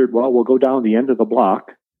 Dad figured, well, we'll go down the end of the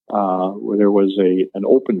block where there was an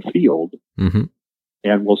open field,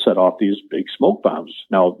 and we'll set off these big smoke bombs.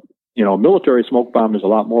 Now, you know, a military smoke bomb is a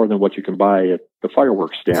lot more than what you can buy at the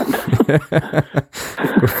fireworks stand.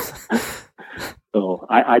 So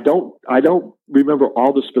I don't remember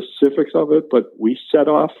all the specifics of it, but we set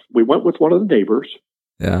off. We went with one of the neighbors.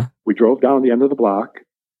 Yeah. We drove down the end of the block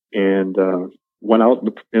and went out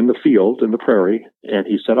in the field, in the prairie, and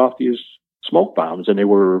he set off these smoke bombs, and they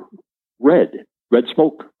were red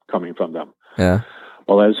smoke coming from them. Yeah.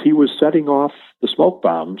 Well, as he was setting off the smoke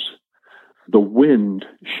bombs, the wind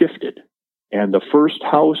shifted, and the first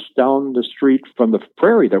house down the street from the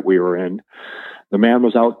prairie that we were in, the man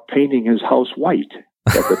was out painting his house white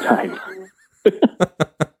at the time.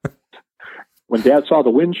 When Dad saw the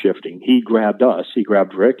wind shifting, he grabbed us. He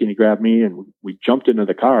grabbed Rick and he grabbed me, and we jumped into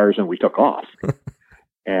the cars and we took off.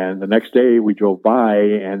 And the next day we drove by,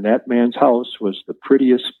 and that man's house was the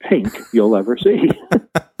prettiest pink you'll ever see.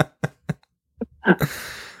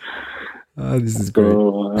 Oh, this is great.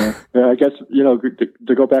 So, I guess, you know,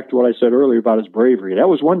 to go back to what I said earlier about his bravery, that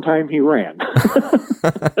was one time he ran.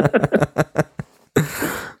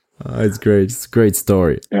 It's great. It's a great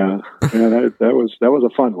story. Yeah, that was a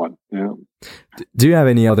fun one. Yeah. Do you have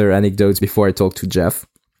any other anecdotes before I talk to Jeff?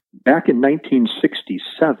 Back in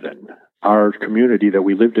 1967, our community that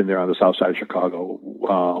we lived in there on the south side of Chicago,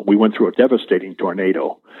 we went through a devastating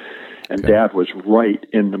tornado, and Dad was right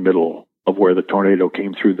in the middle of where the tornado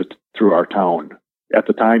came through our town. At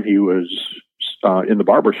the time, he was in the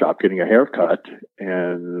barber shop getting a haircut,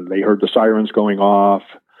 and they heard the sirens going off.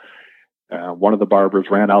 One of the barbers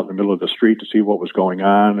ran out in the middle of the street to see what was going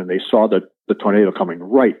on, and they saw the tornado coming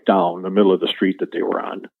right down the middle of the street that they were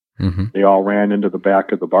on. They all ran into the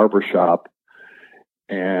back of the barber shop,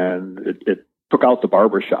 and it took out the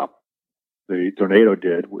barber shop. The tornado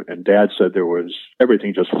did, and Dad said there was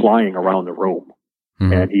everything just flying around the room.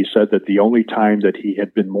 And he said that the only time that he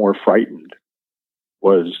had been more frightened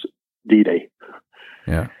was D-Day.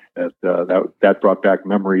 Yeah, that brought back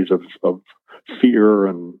memories of fear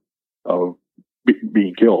and of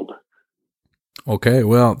being killed. Okay,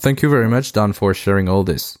 well, thank you very much, Don, for sharing all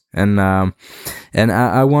this. And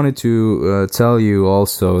I wanted to tell you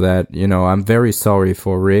also that, you know, I'm very sorry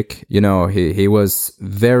for Rick. You know, he was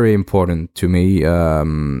very important to me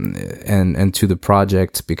and to the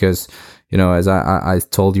project because, you know, as I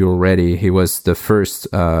told you already, he was the first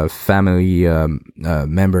family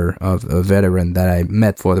member of a veteran that I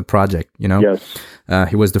met for the project, you know? Yes.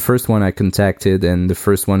 He was the first one I contacted and the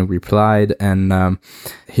first one who replied. And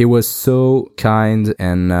he was so kind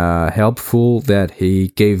and helpful that he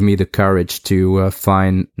gave me the courage to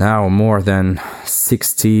find now more than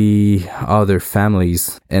 60 other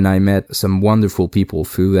families. And I met some wonderful people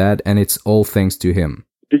through that. And it's all thanks to him.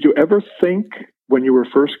 Did you ever think, when you were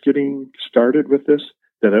first getting started with this,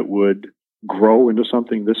 that it would grow into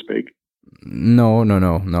something this big? No.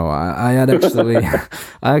 I had actually,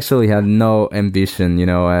 I actually had no ambition.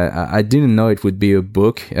 I didn't know it would be a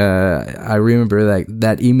book. I remember like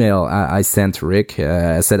that email I sent Rick.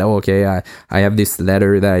 I said, "Oh, okay, I have this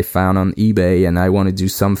letter that I found on eBay, and I want to do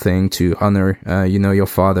something to honor, your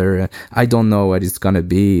father. I don't know what it's gonna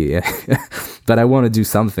be, but I want to do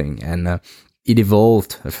something." And it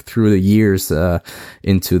evolved through the years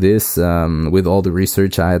into this with all the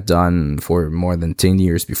research I had done for more than 10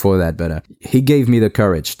 years before that. But he gave me the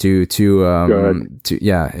courage to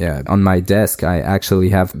on my desk. I actually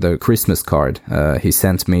have the Christmas card he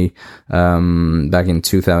sent me back in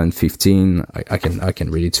 2015. I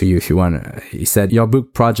can read it to you if you want. He said, "Your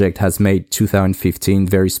book project has made 2015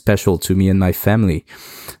 very special to me and my family."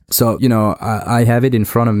 So, I have it in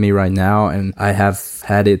front of me right now, and I have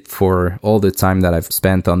had it for all the time that I've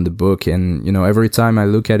spent on the book. And, every time I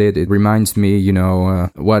look at it, it reminds me,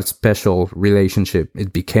 what special relationship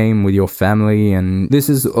it became with your family. And this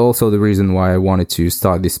is also the reason why I wanted to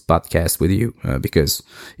start this podcast with you, because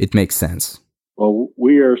it makes sense. Well,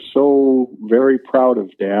 we are so very proud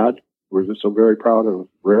of Dad. We're so very proud of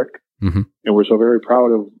Rick. Mm-hmm. And we're so very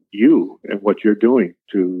proud of you and what you're doing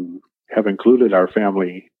to have included our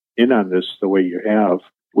family in on this the way you have.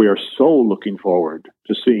 We are so looking forward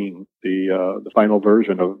to seeing the final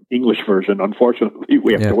version of English version. Unfortunately,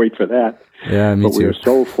 we have to wait for that. Yeah, me too. But we are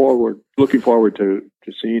so looking forward to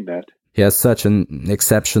seeing that. He has such an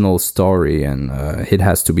exceptional story, and it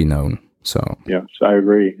has to be known. So yes, I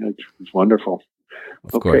agree. It's wonderful.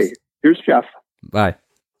 Of course. Here's Jeff. Bye.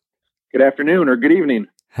 Good afternoon or good evening.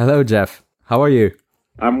 Hello, Jeff. How are you?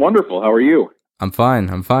 I'm wonderful. How are you? I'm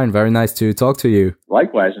fine. Very nice to talk to you.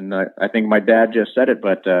 Likewise, and I think my dad just said it,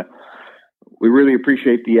 but we really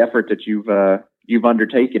appreciate the effort that you've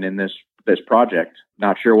undertaken in this project.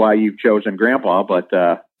 Not sure why you've chosen Grandpa, but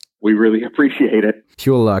we really appreciate it.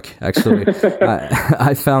 Pure luck, actually.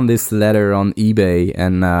 I found this letter on eBay,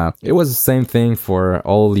 and it was the same thing for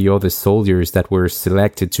all the other soldiers that were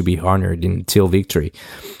selected to be honored in Till Victory.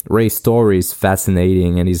 Ray's story is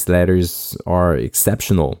fascinating, and his letters are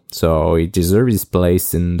exceptional, so he deserves his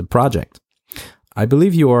place in the project. I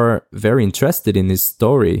believe you are very interested in his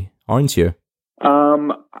story, aren't you?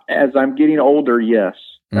 As I'm getting older, yes.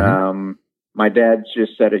 Mm-hmm. My dad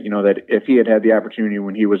just said it, that if he had the opportunity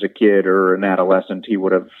when he was a kid or an adolescent, he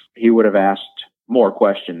would have asked more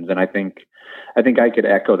questions. And I think I could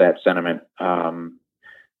echo that sentiment.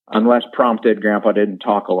 Unless prompted, Grandpa didn't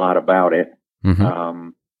talk a lot about it. Mm-hmm.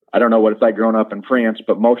 I don't know what it's like growing up in France,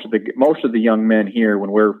 but most of the young men here,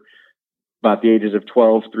 when we're about the ages of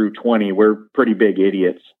 12 through 20, we're pretty big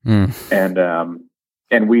idiots.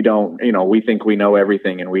 And we don't, we think we know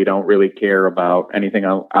everything, and we don't really care about anything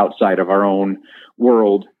outside of our own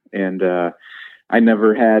world. And I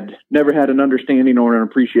never had an understanding or an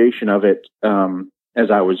appreciation of it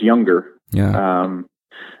as I was younger. Yeah.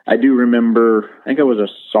 I do remember, I think I was a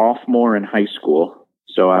sophomore in high school.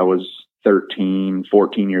 So I was 13,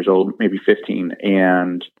 14 years old, maybe 15.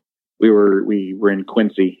 And we were in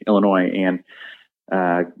Quincy, Illinois, and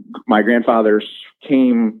my grandfathers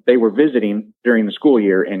came, they were visiting during the school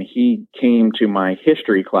year, and he came to my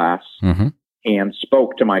history class mm-hmm. and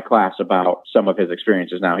spoke to my class about some of his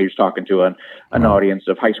experiences. Now, he was talking to an audience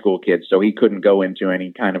of high school kids, so he couldn't go into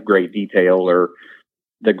any kind of great detail or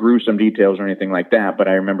the gruesome details or anything like that. But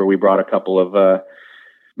I remember we brought a couple of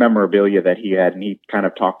memorabilia that he had, and he kind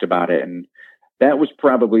of talked about it. And that was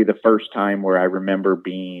probably the first time where I remember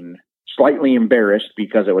being slightly embarrassed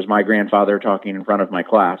because it was my grandfather talking in front of my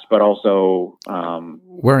class, but also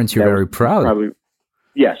weren't you very proud?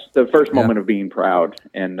 Yes, the first moment of being proud.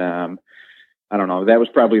 And I don't know, that was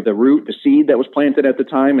probably the seed that was planted at the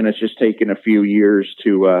time, and it's just taken a few years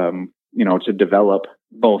to to develop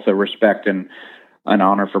both a respect and an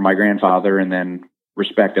honor for my grandfather, and then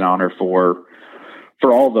respect and honor for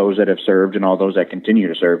all those that have served and all those that continue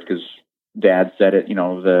to serve. Because Dad said it,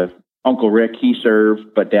 the Uncle Rick, he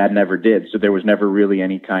served, but Dad never did. So there was never really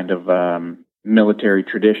any kind of military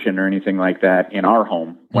tradition or anything like that in our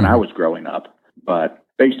home when I was growing up. But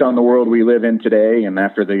based on the world we live in today, and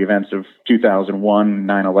after the events of 2001,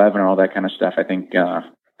 9/11, and all that kind of stuff, I think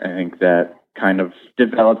that kind of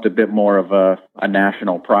developed a bit more of a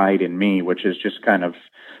national pride in me, which has just kind of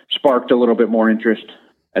sparked a little bit more interest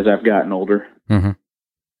as I've gotten older. Mm-hmm.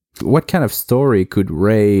 What kind of story could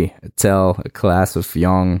Ray tell a class of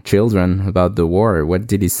young children about the war? What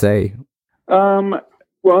did he say?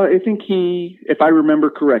 Well, I think if I remember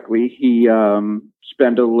correctly, he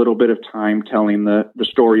spent a little bit of time telling the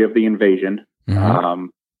story of the invasion. Mm-hmm.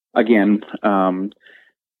 Again,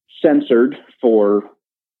 censored for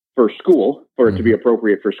school, for it to be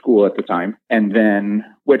appropriate for school at the time. And then,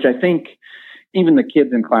 which I think even the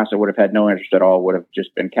kids in class that would have had no interest at all would have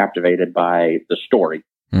just been captivated by the story.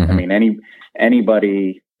 I mean,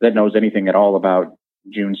 anybody that knows anything at all about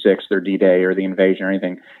June 6th or D-Day or the invasion or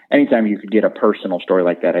anything, anytime you could get a personal story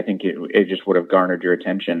like that, I think it just would have garnered your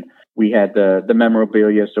attention. We had the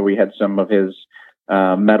memorabilia, so we had some of his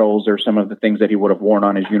medals or some of the things that he would have worn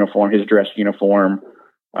on his uniform, his dress uniform,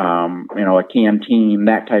 a canteen,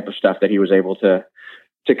 that type of stuff that he was able to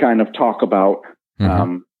kind of talk about.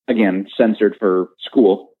 Again, censored for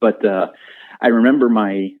school, but I remember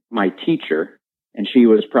my teacher, and she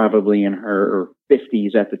was probably in her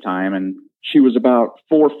 50s at the time, and she was about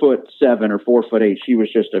 4'7" or 4'8". She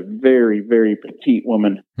was just a very, very petite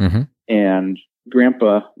woman, and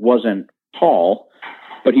Grandpa wasn't tall,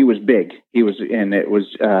 but he was big. He was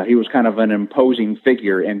kind of an imposing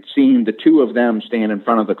figure, and seeing the two of them stand in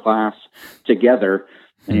front of the class together,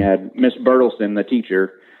 and you had Miss Bertelson, the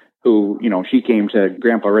teacher, who, she came to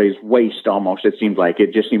Grandpa Ray's waist almost. It seemed like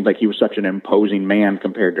he was such an imposing man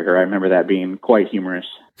compared to her. I remember that being quite humorous.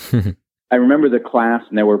 I remember the class,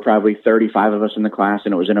 and there were probably 35 of us in the class,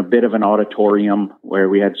 and it was in a bit of an auditorium where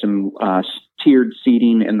we had some tiered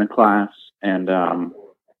seating in the class. And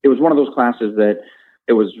it was one of those classes that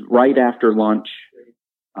it was right after lunch.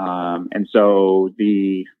 And so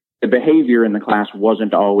the behavior in the class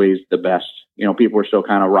wasn't always the best. People were still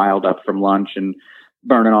kind of riled up from lunch and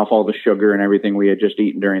burning off all the sugar and everything we had just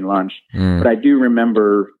eaten during lunch. But I do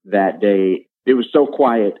remember that day, it was so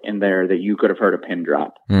quiet in there that you could have heard a pin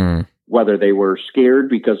drop. Whether they were scared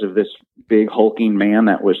because of this big hulking man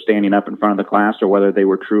that was standing up in front of the class, or whether they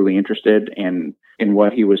were truly interested in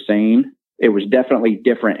what he was saying. It was definitely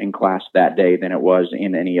different in class that day than it was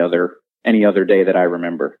in any other day that I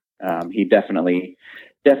remember. He definitely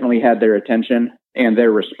had their attention and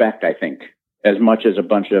their respect, I think, as much as a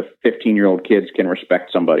bunch of 15-year-old kids can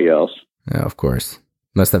respect somebody else. Yeah, of course.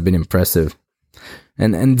 Must have been impressive.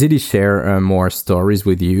 And did he share more stories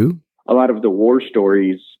with you? A lot of the war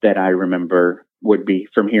stories that I remember would be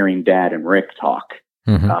from hearing Dad and Rick talk.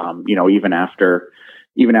 Even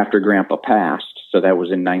after Grandpa passed. So that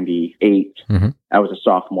was in 98. I was a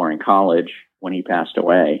sophomore in college when he passed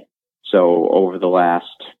away. So over the last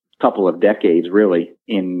couple of decades, really,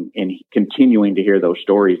 in continuing to hear those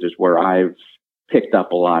stories is where I've picked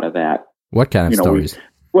up a lot of that. What kind of stories?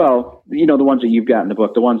 The ones that you've got in the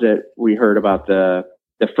book, the ones that we heard about the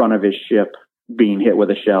front of his ship being hit with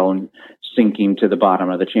a shell and sinking to the bottom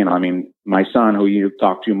of the channel. I mean, my son, who you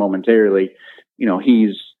talked to momentarily,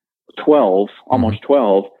 he's 12, almost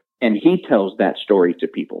 12, and he tells that story to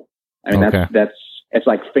people. I mean, it's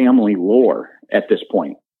like family lore at this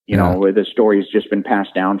point, where the story's just been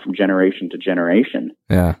passed down from generation to generation.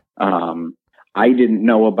 Yeah. I didn't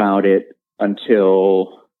know about it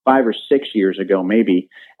until 5 or 6 years ago, maybe,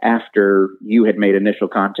 after you had made initial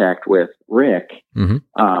contact with Rick.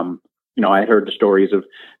 I heard the stories of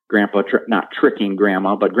Grandpa not tricking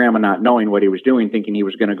Grandma, but Grandma not knowing what he was doing, thinking he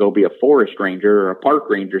was going to go be a forest ranger or a park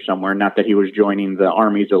ranger somewhere, not that he was joining the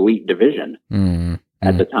Army's elite division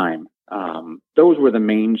at the time. Those were the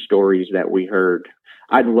main stories that we heard.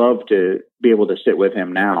 I'd love to be able to sit with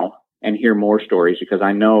him now and hear more stories, because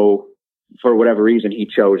I know for whatever reason he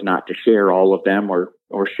chose not to share all of them or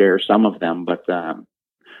share some of them. But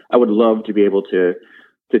I would love to be able to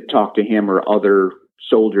talk to him or other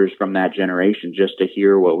soldiers from that generation just to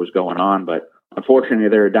hear what was going on. But unfortunately,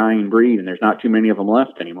 they're a dying breed, and there's not too many of them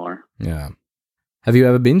left anymore. Yeah. Have you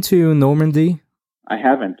ever been to Normandy? I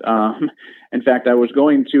haven't. In fact, I was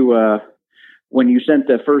going to, when you sent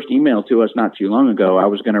the first email to us not too long ago, I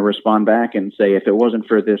was going to respond back and say, if it wasn't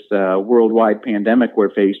for this worldwide pandemic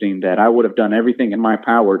we're facing, that I would have done everything in my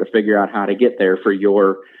power to figure out how to get there for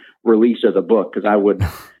your release of the book, because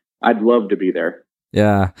I'd love to be there.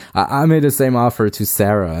 Yeah, I made the same offer to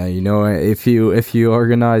Sarah. If you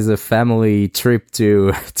organize a family trip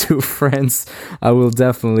to France, I will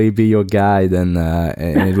definitely be your guide, and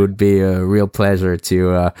it would be a real pleasure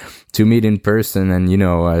to meet in person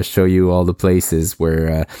and show you all the places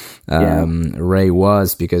where Ray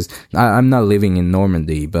was, because I'm not living in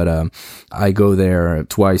Normandy, but I go there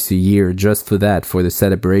twice a year just for that, for the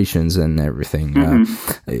celebrations and everything.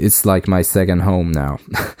 It's like my second home now.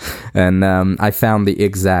 And I found the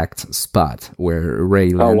exact spot where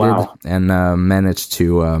Ray landed and managed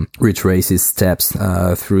to retrace his steps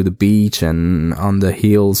through the beach and on the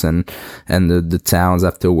hills and the towns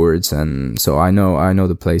afterwards. And so I know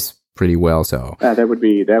the place pretty well. So that would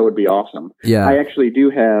be awesome. Yeah, I actually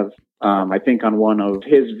do have. I think on one of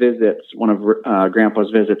his visits, one of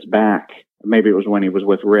Grandpa's visits back, maybe it was when he was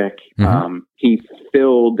with Rick. He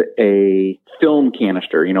filled a film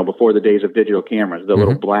canister, before the days of digital cameras, the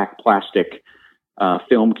little black plastic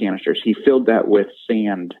film canisters. He filled that with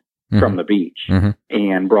sand from the beach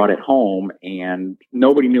and brought it home, and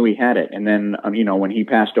nobody knew he had it. And then, when he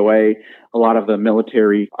passed away, a lot of the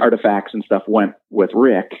military artifacts and stuff went with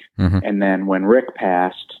Rick. And then when Rick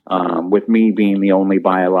passed, with me being the only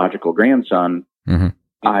biological grandson,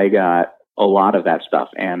 I got a lot of that stuff.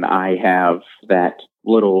 And I have that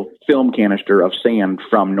little film canister of sand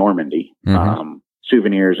from Normandy,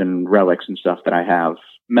 souvenirs and relics and stuff that I have,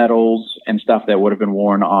 medals and stuff that would have been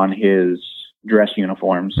worn on his dress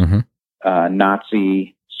uniforms,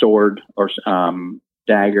 Nazi sword or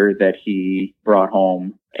dagger that he brought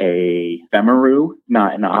home, a Femeru,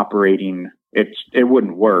 not an operating. It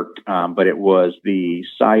wouldn't work, but it was the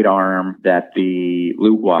sidearm that the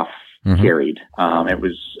Luftwaffe carried. It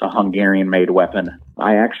was a Hungarian-made weapon.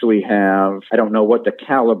 I actually have, I don't know what the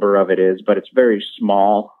caliber of it is, but it's very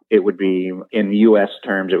small. It would be, in U.S.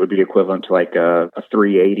 terms, it would be equivalent to like a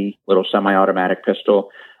 .380 little semi-automatic pistol.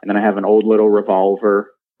 And then I have an old little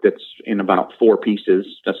revolver that's in about 4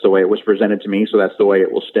 pieces. That's the way it was presented to me, so that's the way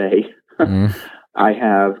it will stay. I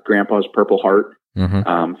have Grandpa's Purple Heart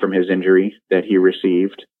from his injury that he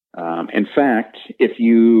received. In fact, if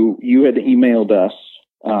you had emailed us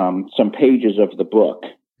some pages of the book,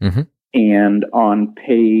 and on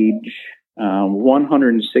page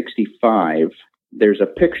 165, there's a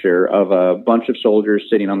picture of a bunch of soldiers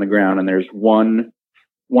sitting on the ground, and there's one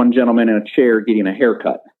gentleman in a chair getting a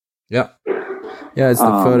haircut. Yeah, it's the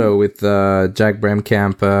photo with Jack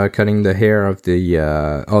Bremkamp cutting the hair of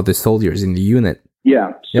the soldiers in the unit.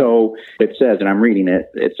 Yeah, so it says, and I'm reading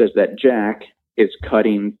it, it says that Jack is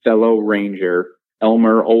cutting fellow Ranger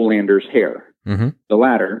Elmer Olander's hair. The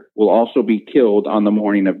latter will also be killed on the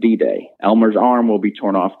morning of D-Day. Elmer's arm will be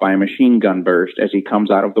torn off by a machine gun burst as he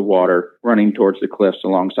comes out of the water, running towards the cliffs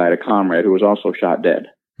alongside a comrade who was also shot dead.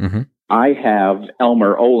 I have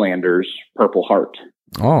Elmer Olander's Purple Heart.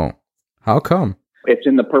 Oh, how come? It's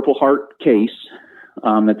in the Purple Heart case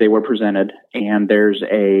that they were presented, and there's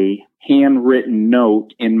a handwritten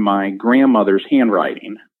note in my grandmother's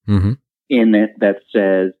handwriting in it that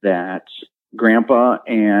says that Grandpa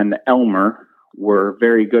and Elmer were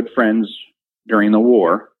very good friends during the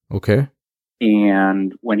war. Okay.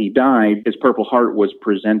 And when he died, his Purple Heart was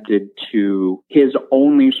presented to his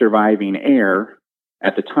only surviving heir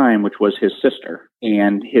at the time, which was his sister.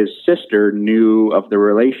 And his sister knew of the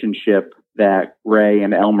relationship that Ray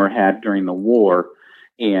and Elmer had during the war,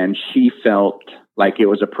 and she felt like it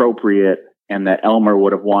was appropriate and that Elmer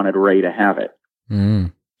would have wanted Ray to have it.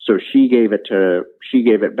 So she gave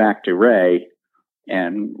it back to Ray,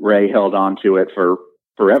 and Ray held on to it for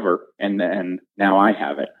forever, and then now I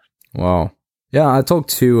have it. Wow. Yeah, I talked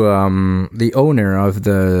to the owner of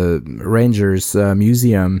the Rangers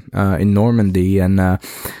Museum in Normandy, and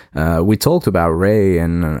we talked about Ray,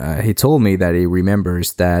 and he told me that he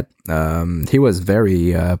remembers that he was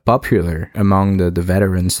very popular among the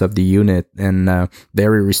veterans of the unit, and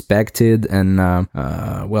very respected, and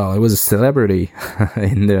well, he was a celebrity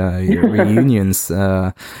in the reunions.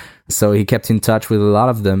 So he kept in touch with a lot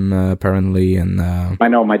of them, apparently. And I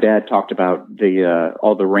know my dad talked about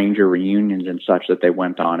all the Ranger reunions and such that they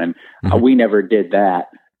went on, and we never did that.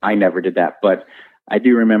 I never did that, but I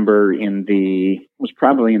do remember it was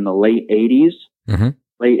probably in the late 80s,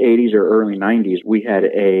 late 80s or early 90s, we had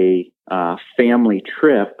a family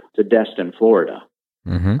trip to Destin, Florida.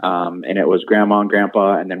 And it was Grandma and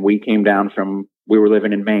Grandpa, and then we were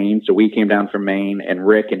living in Maine, so we came down from Maine, and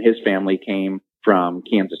Rick and his family came from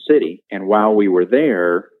Kansas City. And while we were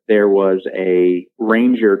there was a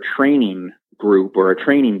Ranger training group or a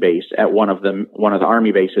training base at one of the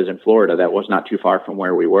Army bases in Florida that was not too far from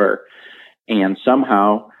where we were. And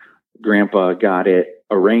somehow Grandpa got it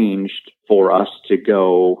arranged for us to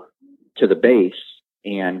go to the base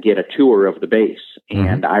and get a tour of the base.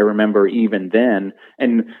 And I remember even then,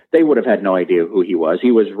 and they would have had no idea who he was. He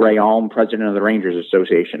was Ray Alm, president of the Rangers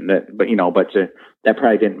Association. That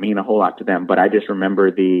probably didn't mean a whole lot to them. But I just remember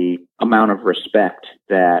the amount of respect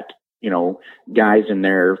that, guys in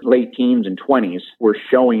their late teens and 20s were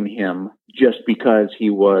showing him just because he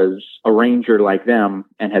was a Ranger like them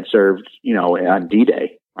and had served, on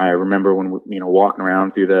D-Day. I remember when, walking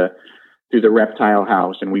around through the reptile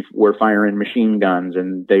house, and we were firing machine guns,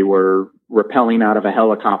 and they were rappelling out of a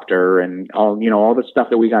helicopter, and all the stuff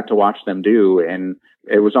that we got to watch them do. And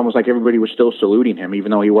it was almost like everybody was still saluting him, even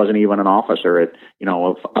though he wasn't even an officer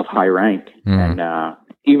of high rank. And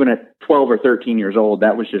even at 12 or 13 years old,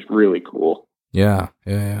 that was just really cool. Yeah.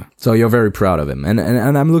 So you're very proud of him, and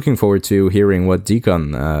I'm looking forward to hearing what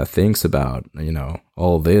Deacon thinks about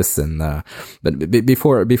all this. And but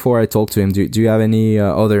before I talk to him, do you have any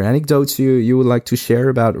other anecdotes you would like to share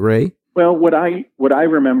about Ray? Well, what I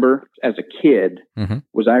remember as a kid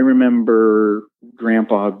was I remember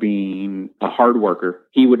Grandpa being a hard worker.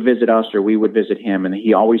 He would visit us or we would visit him, and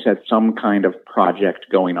he always had some kind of project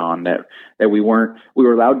going on that we were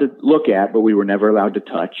allowed to look at, but we were never allowed to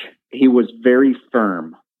touch. He was very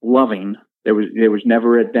firm, loving. There was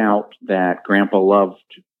never a doubt that Grandpa loved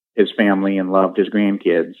his family and loved his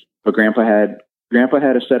grandkids. But Grandpa had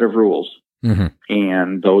a set of rules,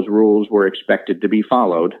 and those rules were expected to be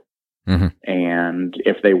followed. And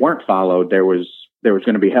if they weren't followed, there was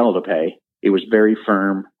going to be hell to pay. He was very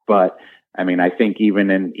firm, but I mean, I think even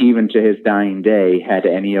to his dying day, had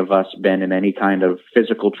any of us been in any kind of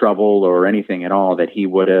physical trouble or anything at all, that he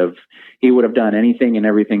would have done anything and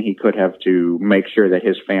everything he could have to make sure that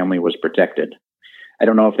his family was protected. I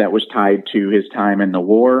don't know if that was tied to his time in the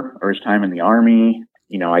war or his time in the army.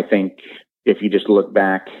 I think if you just look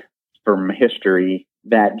back from history,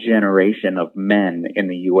 that generation of men in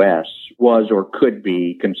the U.S. was or could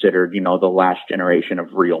be considered, the last generation of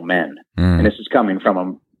real men. And this is coming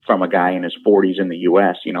from a guy in his 40s in the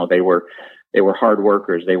U.S. They were hard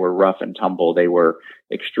workers. They were rough and tumble. They were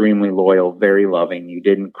extremely loyal, very loving. You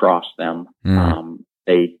didn't cross them.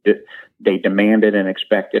 They demanded and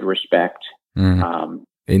expected respect. A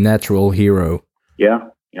natural hero. Yeah.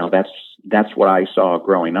 That's what I saw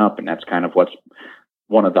growing up. And that's kind of what's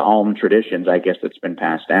one of the Alm traditions, I guess, that's been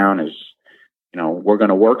passed down is, we're going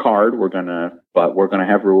to work hard. But we're going to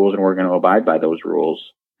have rules and we're going to abide by those rules.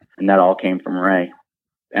 And that all came from Ray.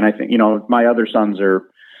 And I think, my other sons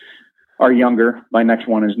are younger. My next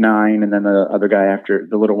one is 9. And then the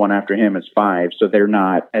little one after him is 5. So they're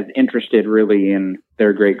not as interested really in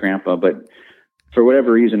their great grandpa, but for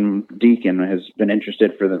whatever reason, Deacon has been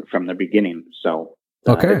interested from the beginning. So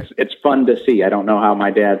okay. It's fun to see. I don't know what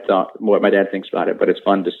my dad thinks about it, but it's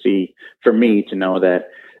fun to see for me to know that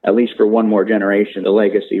at least for one more generation, the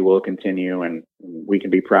legacy will continue and we can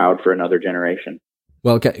be proud for another generation.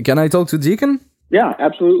 Well, can I talk to Deacon? Yeah,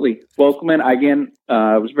 absolutely. Welcome in. Again,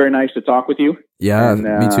 it was very nice to talk with you. Yeah, and,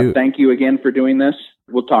 me too. Thank you again for doing this.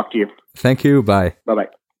 We'll talk to you. Thank you. Bye. Bye-bye.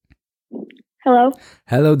 Hello.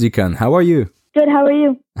 Hello, Deacon. How are you? Good. How are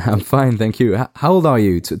you? I'm fine, thank you. How old are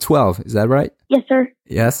you? 12, is that right? Yes, sir.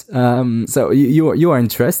 Yes. So you are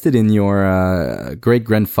interested in your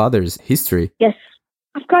great-grandfather's history? Yes.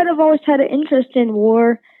 I've kind of always had an interest in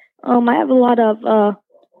war. I have a lot of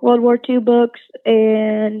World War II books,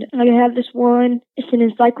 and I have this one. It's an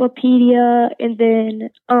encyclopedia, and then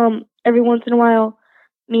every once in a while,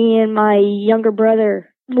 me and my younger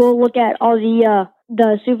brother will look at all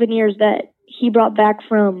the souvenirs that he brought back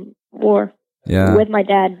from war. Yeah. With my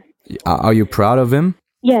dad. Are you proud of him?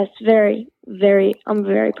 Yes, very, very. I'm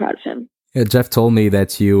very proud of him. Yeah, Jeff told me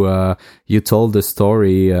that you told the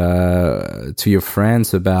story to your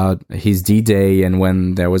friends about his D-Day and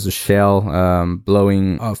when there was a shell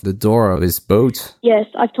blowing off the door of his boat. Yes,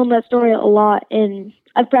 I've told that story a lot, and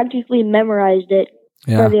I've practically memorized it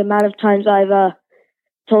for the amount of times I've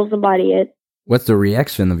told somebody it. What's the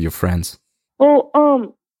reaction of your friends? Well,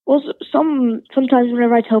 sometimes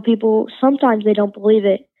whenever I tell people, sometimes they don't believe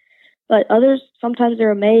it, but others, sometimes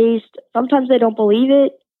they're amazed. Sometimes they don't believe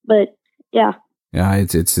it, but yeah. Yeah,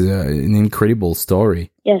 it's an incredible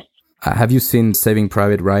story. Yes. Have you seen Saving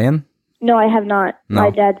Private Ryan? No, I have not. No. My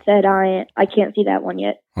dad said I can't see that one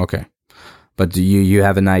yet. Okay. But do you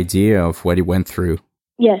have an idea of what he went through?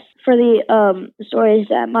 Yes, for the stories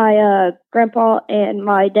that my grandpa and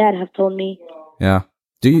my dad have told me. Yeah.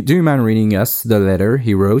 Do you mind reading us the letter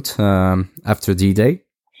he wrote after D-Day?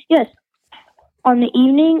 Yes. On the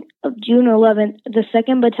evening of June 11th, the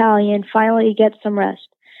 2nd Battalion finally gets some rest.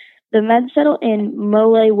 The men settle in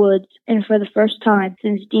Mole Woods, and for the first time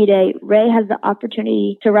since D-Day, Ray has the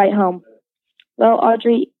opportunity to write home. Well,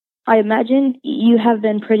 Audrey, I imagine you have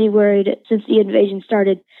been pretty worried since the invasion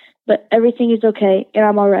started, but everything is okay, and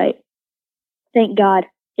I'm all right. Thank God.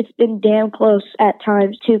 It's been damn close at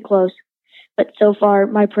times, too close. But so far,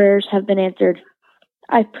 my prayers have been answered.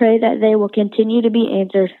 I pray that they will continue to be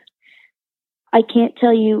answered. I can't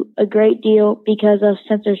tell you a great deal because of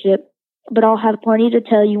censorship, but I'll have plenty to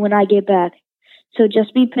tell you when I get back. So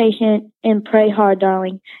just be patient and pray hard,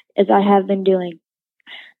 darling, as I have been doing.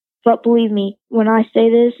 But believe me, when I say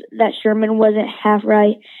this, that Sherman wasn't half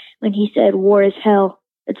right when he said war is hell.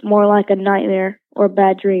 It's more like a nightmare or a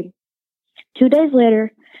bad dream. 2 days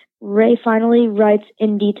later, Ray finally writes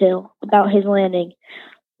in detail about his landing.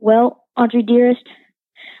 Well, Audrey dearest,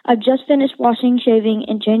 I've just finished washing, shaving,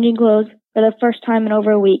 and changing clothes, for the first time in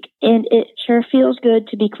over a week, and it sure feels good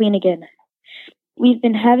to be clean again. We've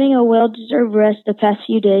been having a well-deserved rest the past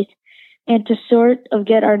few days, and to sort of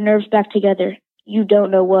get our nerves back together, you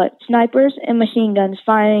don't know what. Snipers and machine guns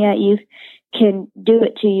firing at you can do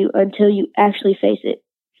it to you until you actually face it.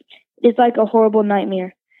 It's like a horrible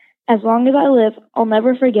nightmare. As long as I live, I'll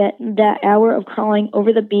never forget that hour of crawling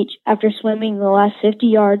over the beach after swimming the last 50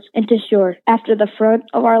 yards into shore after the front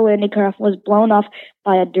of our landing craft was blown off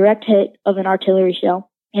by a direct hit of an artillery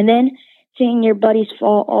shell. And then seeing your buddies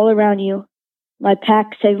fall all around you. My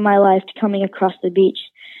pack saved my life coming across the beach.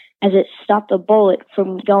 As it stopped a bullet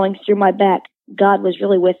from going through my back, God was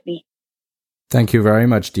really with me. Thank you very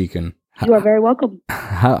much, Deacon. You are very welcome.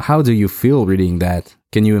 How do you feel reading that?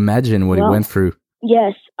 Can you imagine what he went through?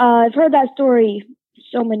 Yes, I've heard that story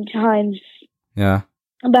so many times. Yeah.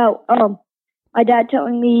 About my dad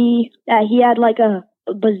telling me that he had like a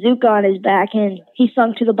bazooka on his back and he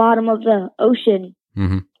sunk to the bottom of the ocean.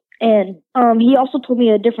 Mm-hmm. And he also told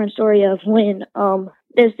me a different story of when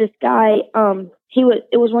there's this guy.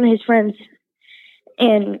 It was one of his friends,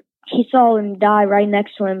 and he saw him die right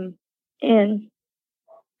next to him, and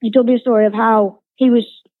he told me a story of how he was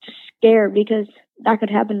scared because that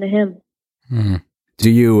could happen to him. Mm-hmm. Do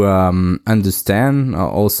you understand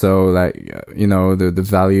also, like, the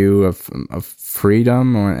value of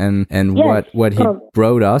freedom and yes. what he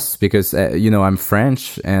brought us? Because I'm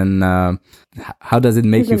French, and how does it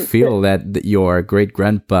make you feel that your great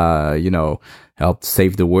grandpa helped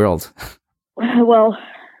save the world? Well,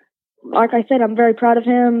 like I said, I'm very proud of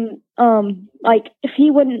him. Like, if he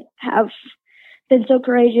wouldn't have been so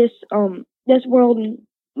courageous, this world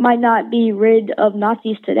might not be rid of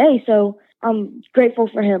Nazis today. So I'm grateful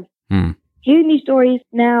for him. Hearing these stories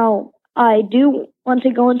now, I do want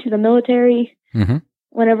to go into the military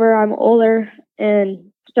whenever I'm older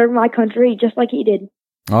and serve my country just like he did.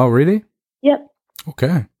 Oh, really? Yep.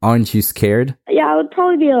 Okay. Aren't you scared? Yeah, I would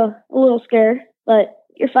probably be a little scared, but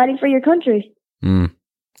you're fighting for your country.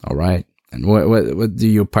 All right. And what do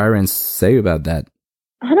your parents say about that?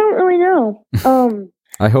 I don't really know.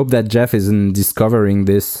 I hope that Jeff isn't discovering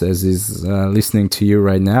this as he's listening to you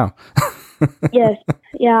right now. Yes.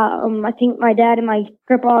 Yeah. I think my dad and my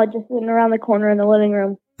grandpa are just sitting around the corner in the living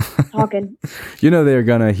room talking. They're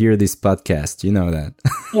gonna hear this podcast. You know that.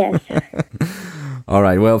 Yes. All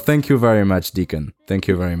right. Well, thank you very much, Deacon. Thank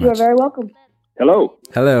you very much. You're very welcome. Hello.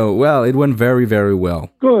 Hello. Well, it went very, very well.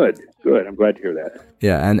 Good. I'm glad to hear that.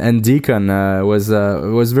 Yeah, and Deacon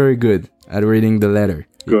was very good at reading the letter.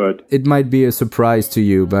 Good. It might be a surprise to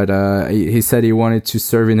you, but he said he wanted to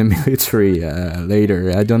serve in the military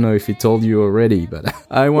later. I don't know if he told you already, but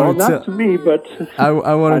I want to not to me, but I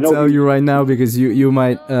want to tell you right now because you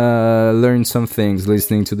might learn some things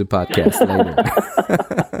listening to the podcast later.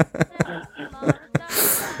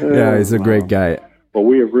 Yeah, he's a great guy. Well,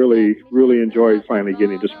 we have really, really enjoyed finally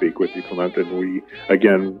getting to speak with you, Clement, and we,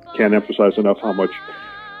 again, can't emphasize enough how much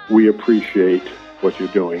we appreciate what you're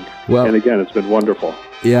doing. Well, and again, it's been wonderful.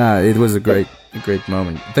 Yeah, it was a great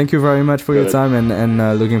moment. Thank you very much for your time,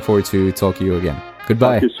 and looking forward to talking to you again.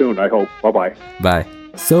 Goodbye. Talk to you soon, I hope. Bye-bye. Bye.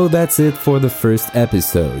 So that's it for the first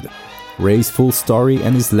episode. Ray's full story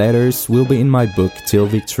and his letters will be in my book Till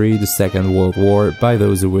Victory, the Second World War by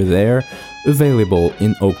Those Who Were There, available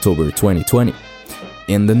in October 2020.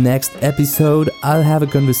 In the next episode, I'll have a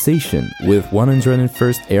conversation with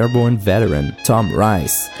 101st Airborne veteran Tom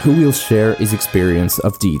Rice, who will share his experience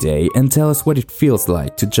of D-Day and tell us what it feels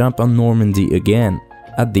like to jump on Normandy again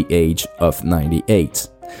at the age of 98.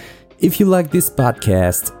 If you like this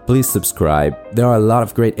podcast, please subscribe. There are a lot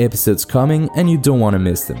of great episodes coming and you don't want to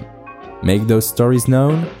miss them. Make those stories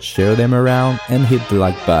known, share them around, and hit the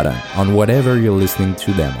like button on whatever you're listening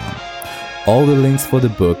to them on. All the links for the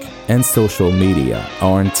book and social media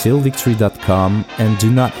are on tillvictory.com, and do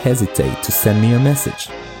not hesitate to send me a message.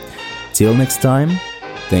 Till next time,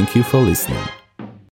 thank you for listening.